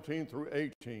 17 through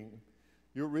 18,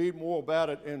 you read more about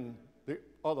it in the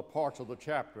other parts of the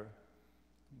chapter,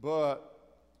 but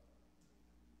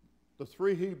the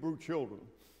 3 Hebrew children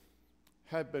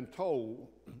had been told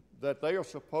that they are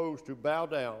supposed to bow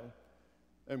down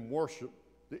and worship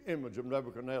the image of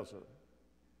Nebuchadnezzar.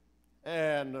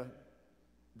 And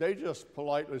they just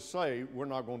politely say, we're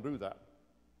not going to do that.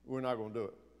 We're not going to do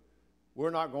it.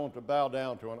 We're not going to bow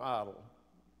down to an idol.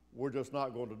 We're just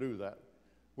not going to do that.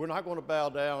 We're not going to bow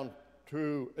down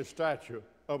to a statue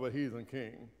of a heathen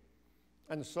king.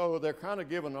 And so they're kind of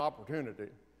given an opportunity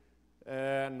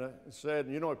and said,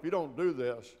 you know, if you don't do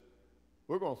this,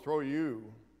 we're going to throw you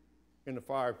in the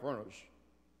fire furnace.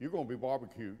 You're going to be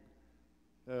barbecued.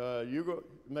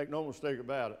 Make no mistake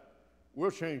about it.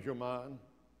 We'll change your mind.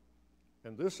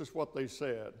 And this is what they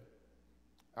said.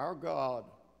 Our God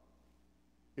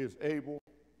is able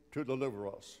to deliver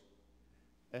us.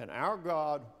 And our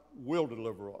God will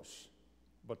deliver us.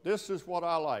 But this is what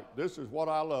I like. This is what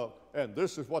I love. And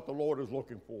this is what the Lord is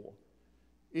looking for.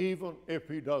 even if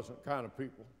he doesn't kind of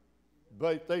people.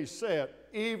 But they said,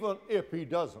 even if he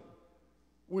doesn't,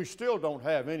 we still don't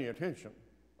have any intention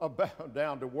of bowing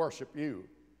down to worship you.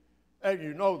 And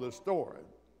you know the story.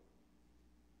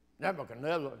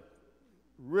 Nebuchadnezzar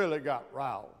really got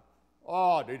riled.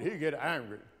 Oh, did he get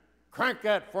angry? Crank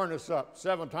that furnace up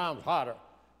 7 times hotter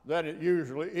than it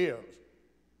usually is.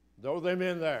 Throw them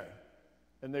in there,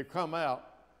 and they come out.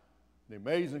 The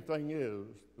amazing thing is,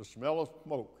 the smell of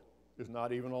smoke is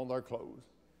not even on their clothes.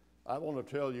 I want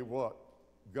to tell you what,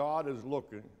 God is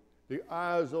looking. The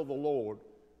eyes of the Lord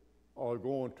are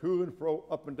going to and fro,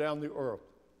 up and down the earth,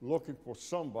 looking for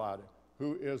somebody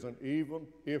who is an even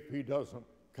if he doesn't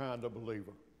kind of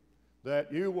believer.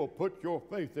 That you will put your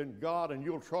faith in God and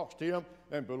you'll trust him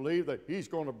and believe that he's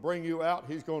going to bring you out,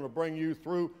 he's going to bring you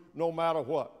through no matter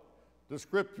what. The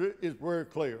scripture is very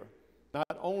clear.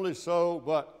 Not only so,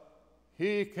 but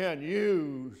he can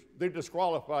use the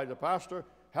disqualified. The pastor,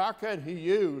 how can he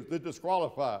use the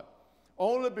disqualified?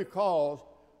 Only because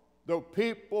the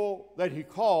people that he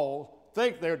calls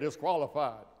think they're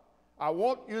disqualified. I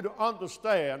want you to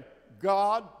understand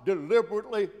God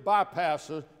deliberately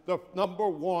bypasses the number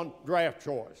 1 draft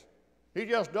choice. He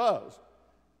just does.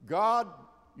 God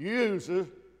uses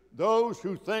those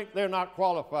who think they're not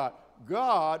qualified.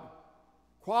 God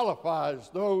qualifies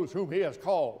those whom he has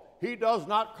called. He does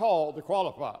not call the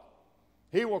qualified.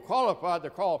 He will qualify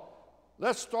the called.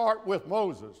 Let's start with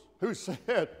Moses, who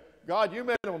said, God, you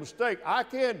made a mistake. I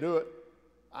can't do it.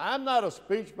 I'm not a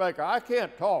speech maker. I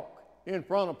can't talk in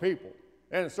front of people,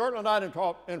 and certainly not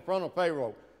in front of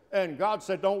Pharaoh. And God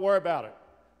said, don't worry about it.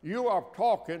 You are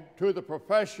talking to the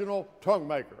professional tongue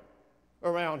maker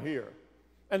around here.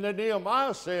 And then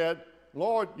Nehemiah said,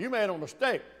 Lord, you made a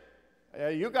mistake.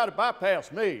 You got to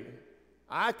bypass me.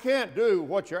 I can't do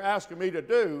what you're asking me to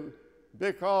do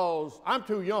because I'm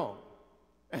too young.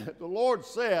 And the Lord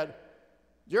said,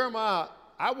 Jeremiah,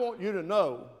 I want you to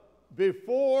know,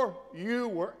 before you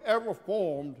were ever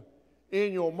formed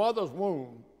in your mother's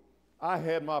womb, I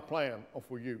had my plan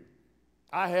for you.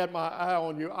 I had my eye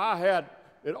on you. I had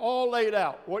it all laid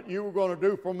out, what you were going to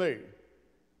do for me.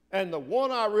 And the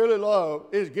one I really love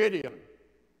is Gideon.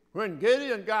 When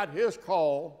Gideon got his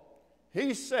call,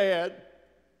 he said,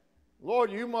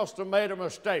 Lord, you must have made a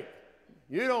mistake.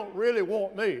 You don't really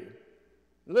want me.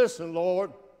 Listen,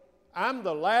 Lord, I'm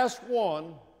the last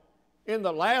one in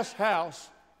the last house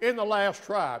in the last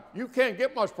tribe. You can't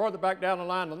get much further back down the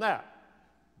line than that.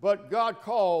 But God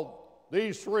called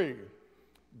these 3.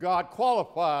 God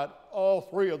qualified all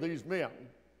 3 of these men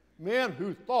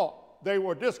who thought they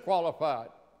were disqualified.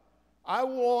 I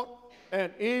want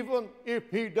an even if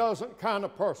he doesn't kind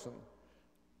of person.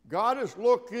 God is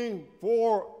looking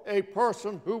for a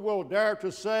person who will dare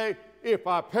to say, if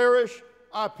I perish,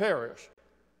 I perish.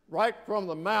 Right from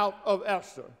the mouth of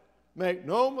Estes. Make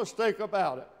no mistake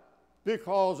about it,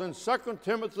 because in 2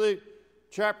 Timothy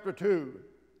chapter 2,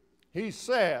 he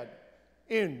said,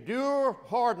 endure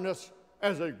hardness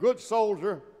as a good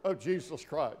soldier of Jesus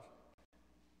Christ.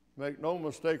 Make no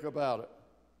mistake about it.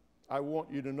 I want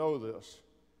you to know this.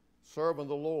 Serving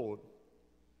the Lord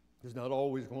is not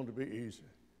always going to be easy.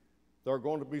 There are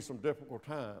going to be some difficult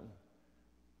times.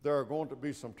 There are going to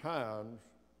be some times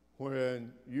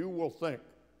when you will think,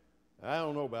 I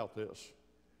don't know about this.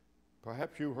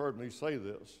 Perhaps you heard me say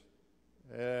this,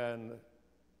 and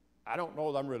I don't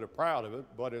know that I'm really proud of it,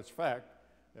 but it's fact,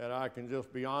 and I can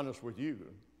just be honest with you.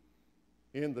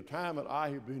 In the time that I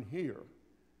have been here,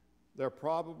 there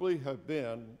probably have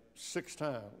been 6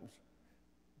 times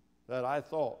that I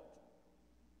thought,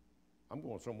 I'm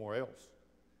going somewhere else.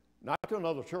 Not to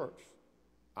another church.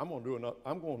 I'm going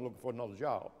to look for another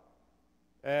job.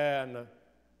 And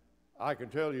I can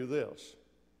tell you this.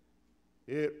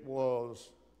 It was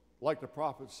like the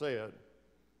prophet said,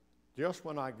 just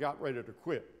when I got ready to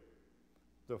quit,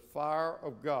 the fire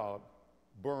of God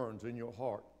burns in your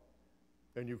heart,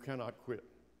 and you cannot quit.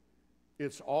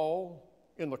 It's all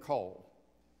in the call.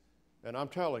 And I'm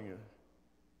telling you,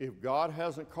 if God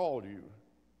hasn't called you,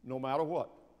 no matter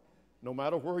what, no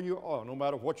matter where you are, no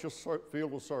matter what your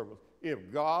field of service,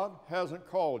 if God hasn't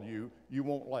called you, you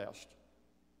won't last.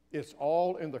 It's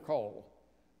all in the call,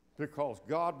 because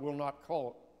God will not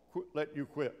let you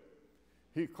quit.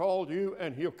 He called you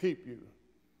and he'll keep you.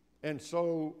 And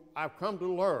so I've come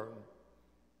to learn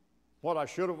what I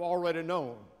should have already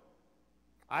known.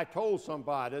 I told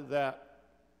somebody that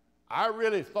I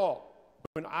really thought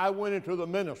when I went into the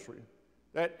ministry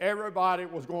that everybody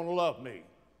was going to love me.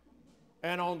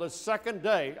 And on the second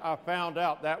day, I found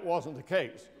out that wasn't the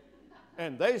case.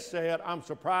 And they said, I'm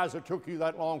surprised it took you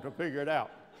that long to figure it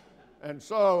out. And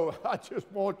so I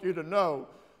just want you to know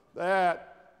that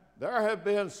There have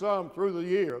been some through the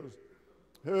years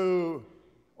who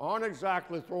aren't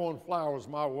exactly throwing flowers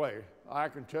my way. I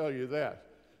can tell you that.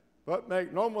 But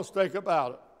make no mistake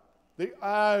about it, the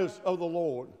eyes of the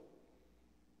Lord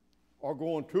are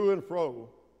going to and fro,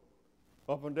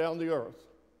 up and down the earth,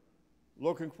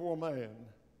 looking for a man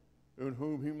in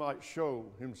whom he might show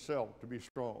himself to be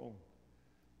strong.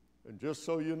 And just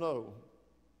so you know,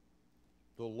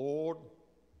 the Lord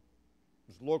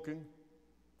is looking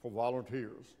for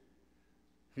volunteers.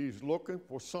 He's looking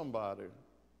for somebody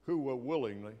who will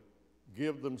willingly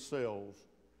give themselves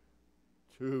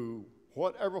to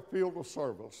whatever field of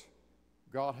service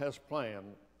God has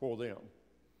planned for them.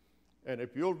 And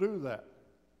if you'll do that,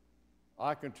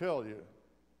 I can tell you,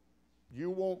 you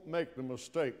won't make the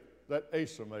mistake that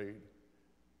Asa made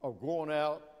of going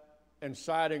out and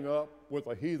siding up with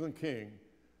a heathen king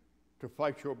to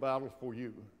fight your battles for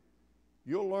you.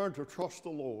 You'll learn to trust the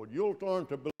Lord. You'll learn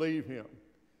to believe him.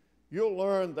 You'll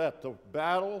learn that the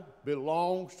battle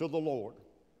belongs to the Lord.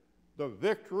 The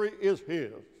victory is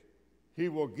his. He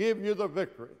will give you the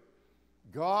victory.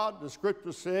 God, the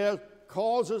scripture says,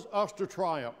 causes us to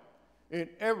triumph in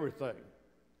everything.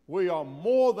 We are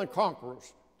more than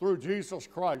conquerors through Jesus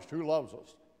Christ who loves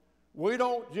us. We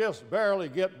don't just barely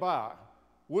get by.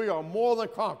 We are more than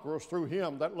conquerors through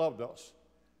him that loved us.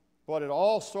 But it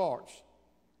all starts,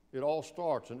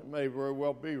 and it may very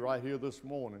well be right here this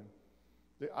morning.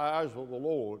 The eyes of the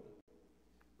Lord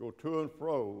go to and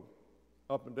fro,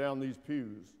 up and down these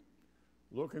pews,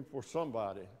 looking for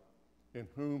somebody in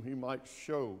whom he might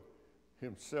show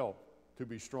himself to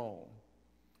be strong.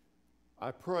 I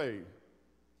pray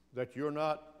that you're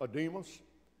not a Demas.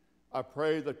 I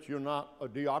pray that you're not a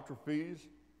Diotrephes.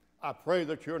 I pray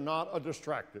that you're not a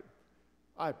distracted.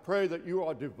 I pray that you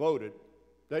are devoted,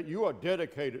 that you are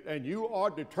dedicated, and you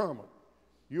are determined.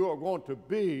 You are going to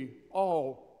be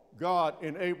all God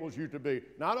enables you to be.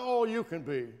 Not all you can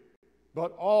be,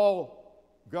 but all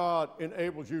God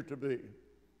enables you to be.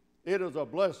 It is a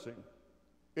blessing.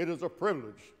 It is a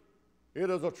privilege. It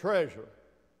is a treasure.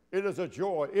 It is a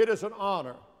joy. It is an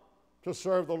honor to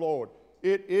serve the Lord.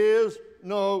 It is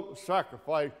no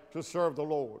sacrifice to serve the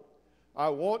Lord. I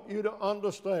want you to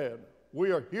understand,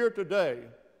 we are here today,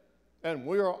 and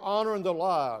we are honoring the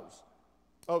lives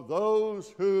of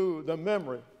those who, the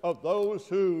memory of those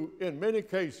who, in many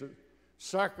cases,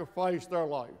 sacrificed their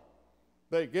life.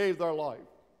 They gave their life.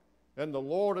 And the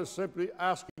Lord is simply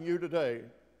asking you today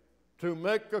to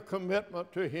make a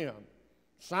commitment to him.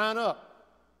 Sign up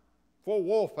for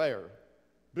warfare,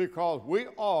 because we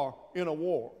are in a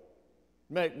war.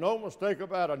 Make no mistake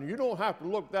about it. And you don't have to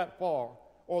look that far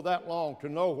or that long to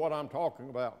know what I'm talking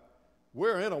about.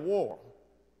 We're in a war.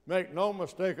 Make no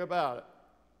mistake about it.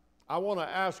 I want to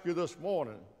ask you this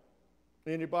morning,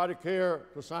 anybody care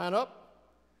to sign up?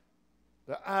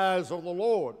 The eyes of the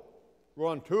Lord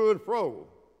run to and fro,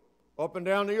 up and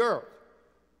down the earth,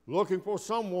 looking for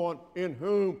someone in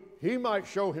whom he might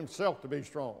show himself to be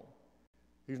strong.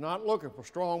 He's not looking for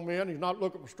strong men. He's not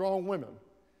looking for strong women.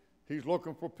 He's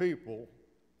looking for people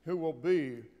who will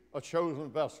be a chosen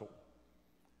vessel.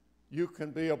 You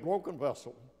can be a broken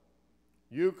vessel.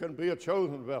 You can be a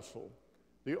chosen vessel.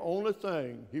 The only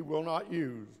thing he will not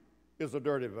use is a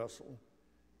dirty vessel.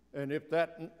 And if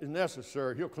that is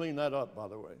necessary, he'll clean that up, by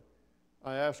the way.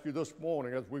 I ask you this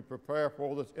morning, as we prepare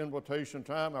for this invitation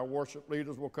time, our worship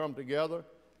leaders will come together,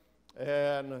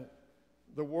 and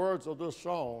the words of this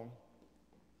song,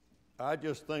 I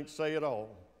just think say it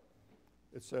all.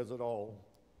 It says it all.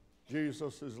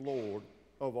 Jesus is Lord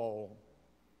of all.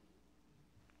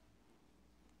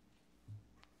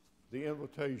 The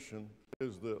invitation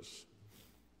is this.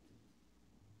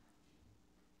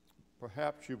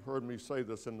 Perhaps you've heard me say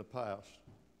this in the past,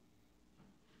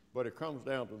 but it comes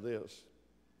down to this.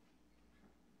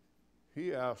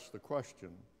 He asked the question,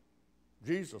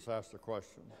 Jesus asked the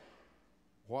question,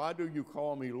 why do you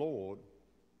call me Lord,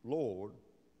 Lord,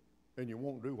 and you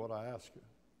won't do what I ask you?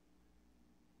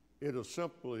 It is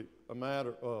simply a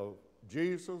matter of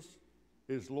Jesus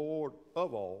is Lord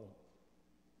of all,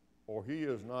 or he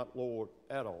is not Lord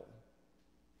at all.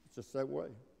 It's just that way.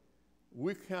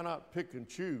 We cannot pick and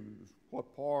choose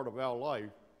what part of our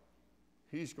life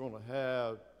he's going to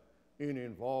have any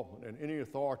involvement and any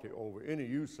authority over, any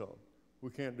use of. We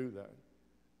can't do that.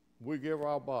 We give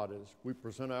our bodies, we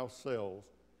present ourselves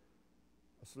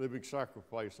as a living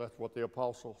sacrifice. That's what the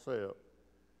apostle said.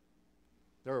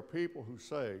 There are people who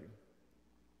say,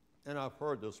 and I've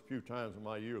heard this a few times in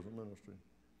my years of ministry,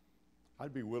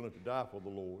 I'd be willing to die for the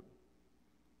Lord.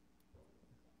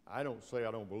 I don't say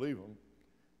I don't believe him,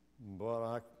 but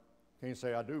I can't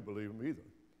say I do believe him either.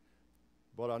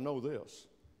 But I know this.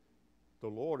 The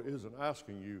Lord isn't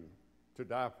asking you to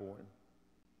die for him.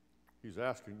 He's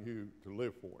asking you to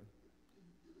live for him.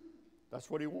 That's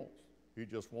what he wants. He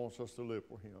just wants us to live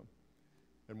for him.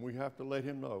 And we have to let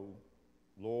him know,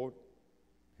 Lord,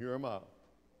 here am I.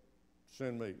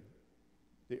 Send me.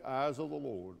 The eyes of the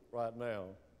Lord right now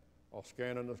are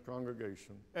scanning this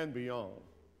congregation and beyond,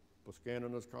 but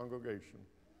scanning this congregation,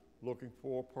 looking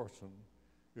for a person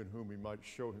in whom he might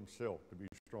show himself to be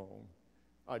strong.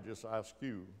 I just ask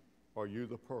you, are you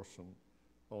the person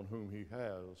on whom he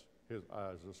has his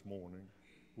eyes this morning?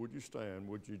 Would you stand?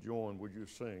 Would you join? Would you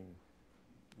sing?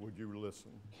 Would you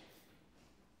listen?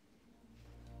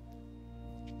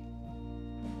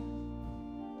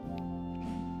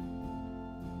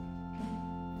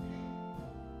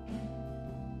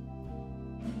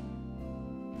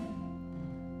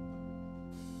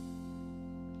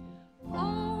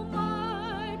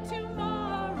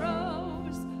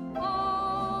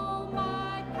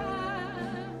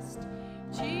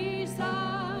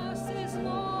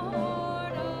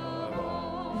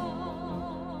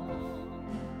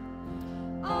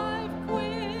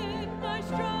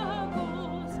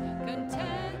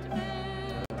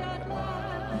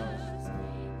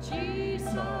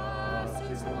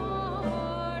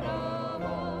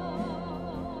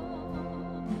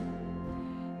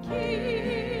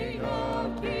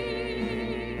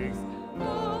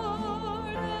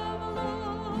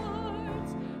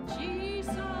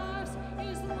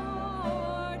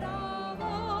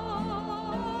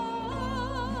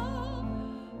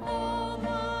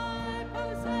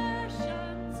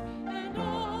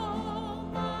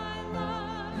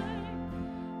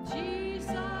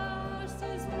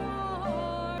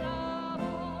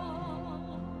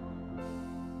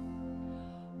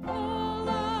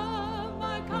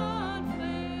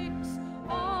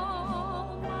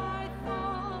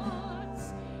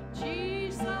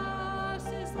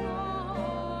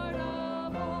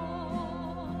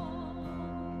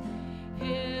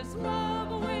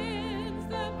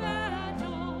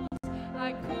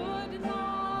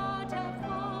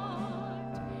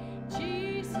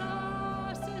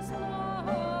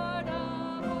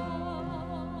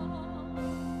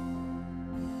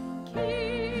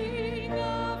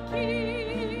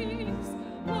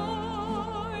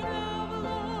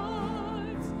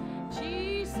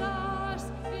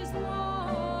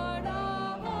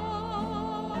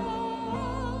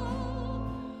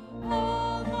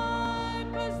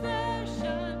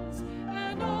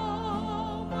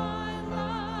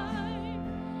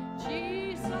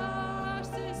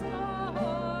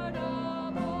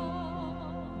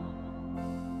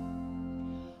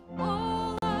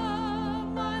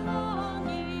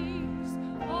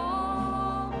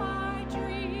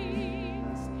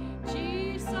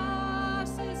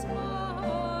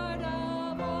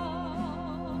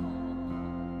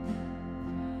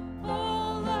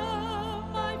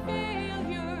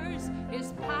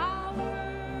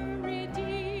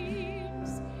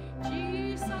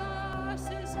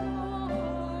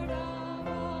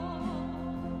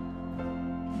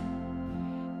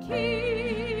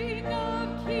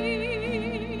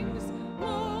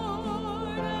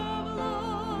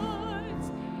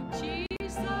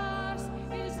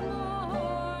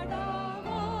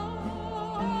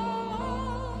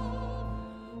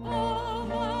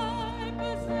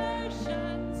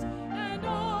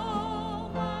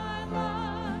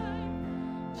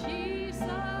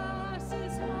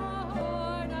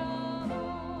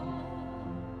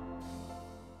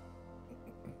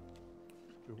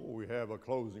 Have a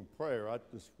closing prayer, I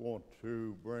just want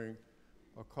to bring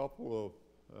a couple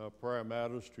of prayer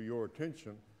matters to your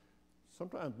attention.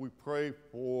 Sometimes we pray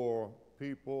for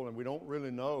people and we don't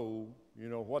really know,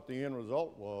 what the end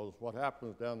result was, what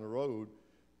happens down the road.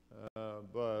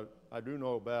 But I do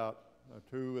know about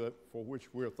two that for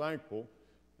which we're thankful.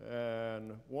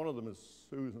 And one of them is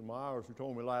Susan Myers, who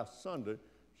told me last Sunday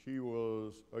she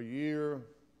was a year,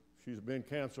 she's been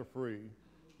cancer-free.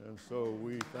 And so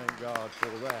we thank God for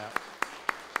that.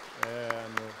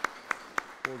 And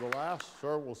for the last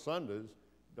several Sundays,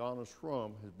 Donna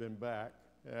Shrum has been back,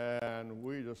 and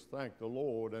we just thank the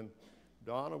Lord. And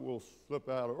Donna will slip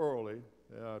out early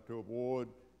to avoid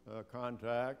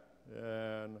contact,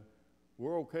 and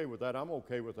we're okay with that. I'm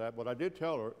okay with that. But I did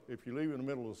tell her, if you leave in the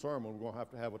middle of the sermon, we're going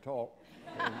to have a talk.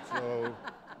 And so,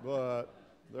 but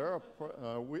there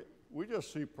are we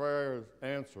just see prayers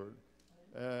answered.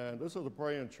 And this is a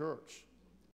praying church.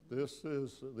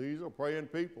 These are praying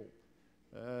people.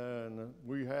 And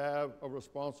we have a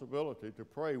responsibility to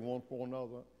pray one for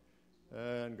another.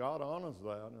 And God honors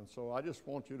that. And so I just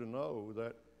want you to know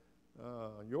that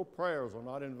your prayers are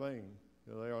not in vain.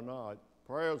 They are not.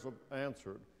 Prayers are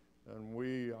answered. And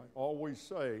we always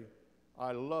say,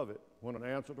 I love it when an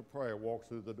answer to prayer walks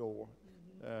through the door.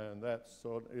 And that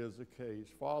so is the case.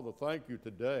 Father, thank you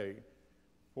today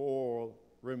for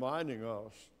reminding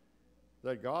us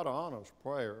that God honors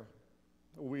prayer.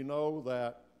 We know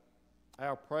that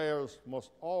our prayers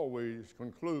must always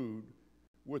conclude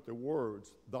with the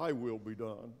words, thy will be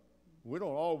done. We don't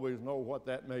always know what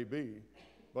that may be,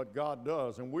 but God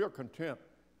does. And we're content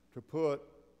to put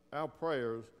our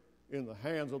prayers in the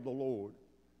hands of the Lord,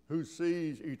 who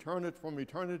sees eternity from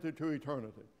eternity to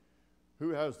eternity, who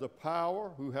has the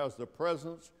power, who has the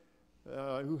presence,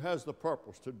 who has the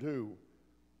purpose to do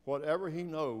whatever he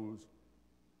knows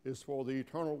is for the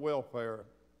eternal welfare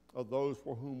of those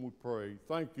for whom we pray.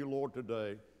 Thank you, Lord,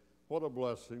 today. What a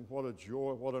blessing, what a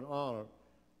joy, what an honor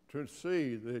to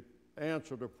see the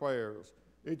answer to prayers.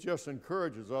 It just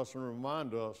encourages us and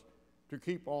reminds us to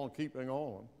keep on keeping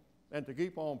on and to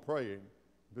keep on praying,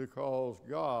 because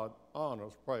God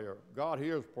honors prayer. God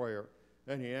hears prayer,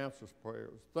 and he answers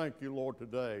prayers. Thank you, Lord,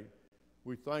 today.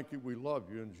 We thank you, we love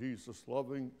you in Jesus'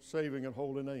 loving, saving, and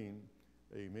holy name.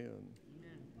 Amen.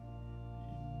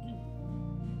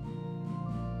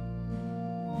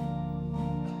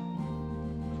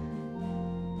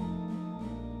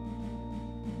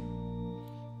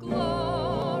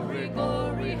 Glory,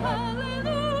 glory, hallelujah.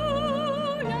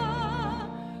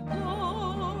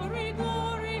 Glory,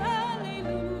 glory,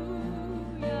 hallelujah.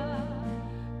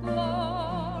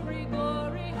 Glory,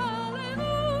 glory,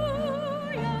 hallelujah.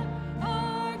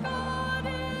 Our God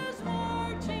is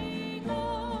marching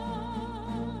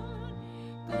on.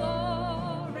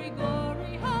 Glory,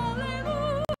 glory, hallelujah.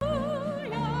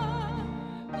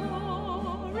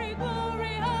 Glory,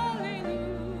 glory, hallelujah.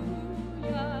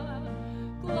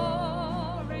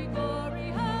 Glory, glory,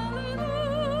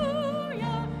 hallelujah.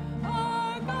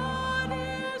 Our God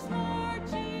is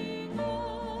marching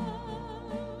on.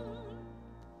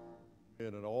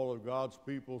 And all of God's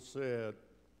people said,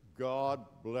 God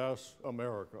bless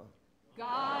America.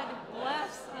 God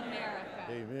bless America.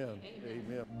 Amen.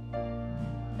 Amen.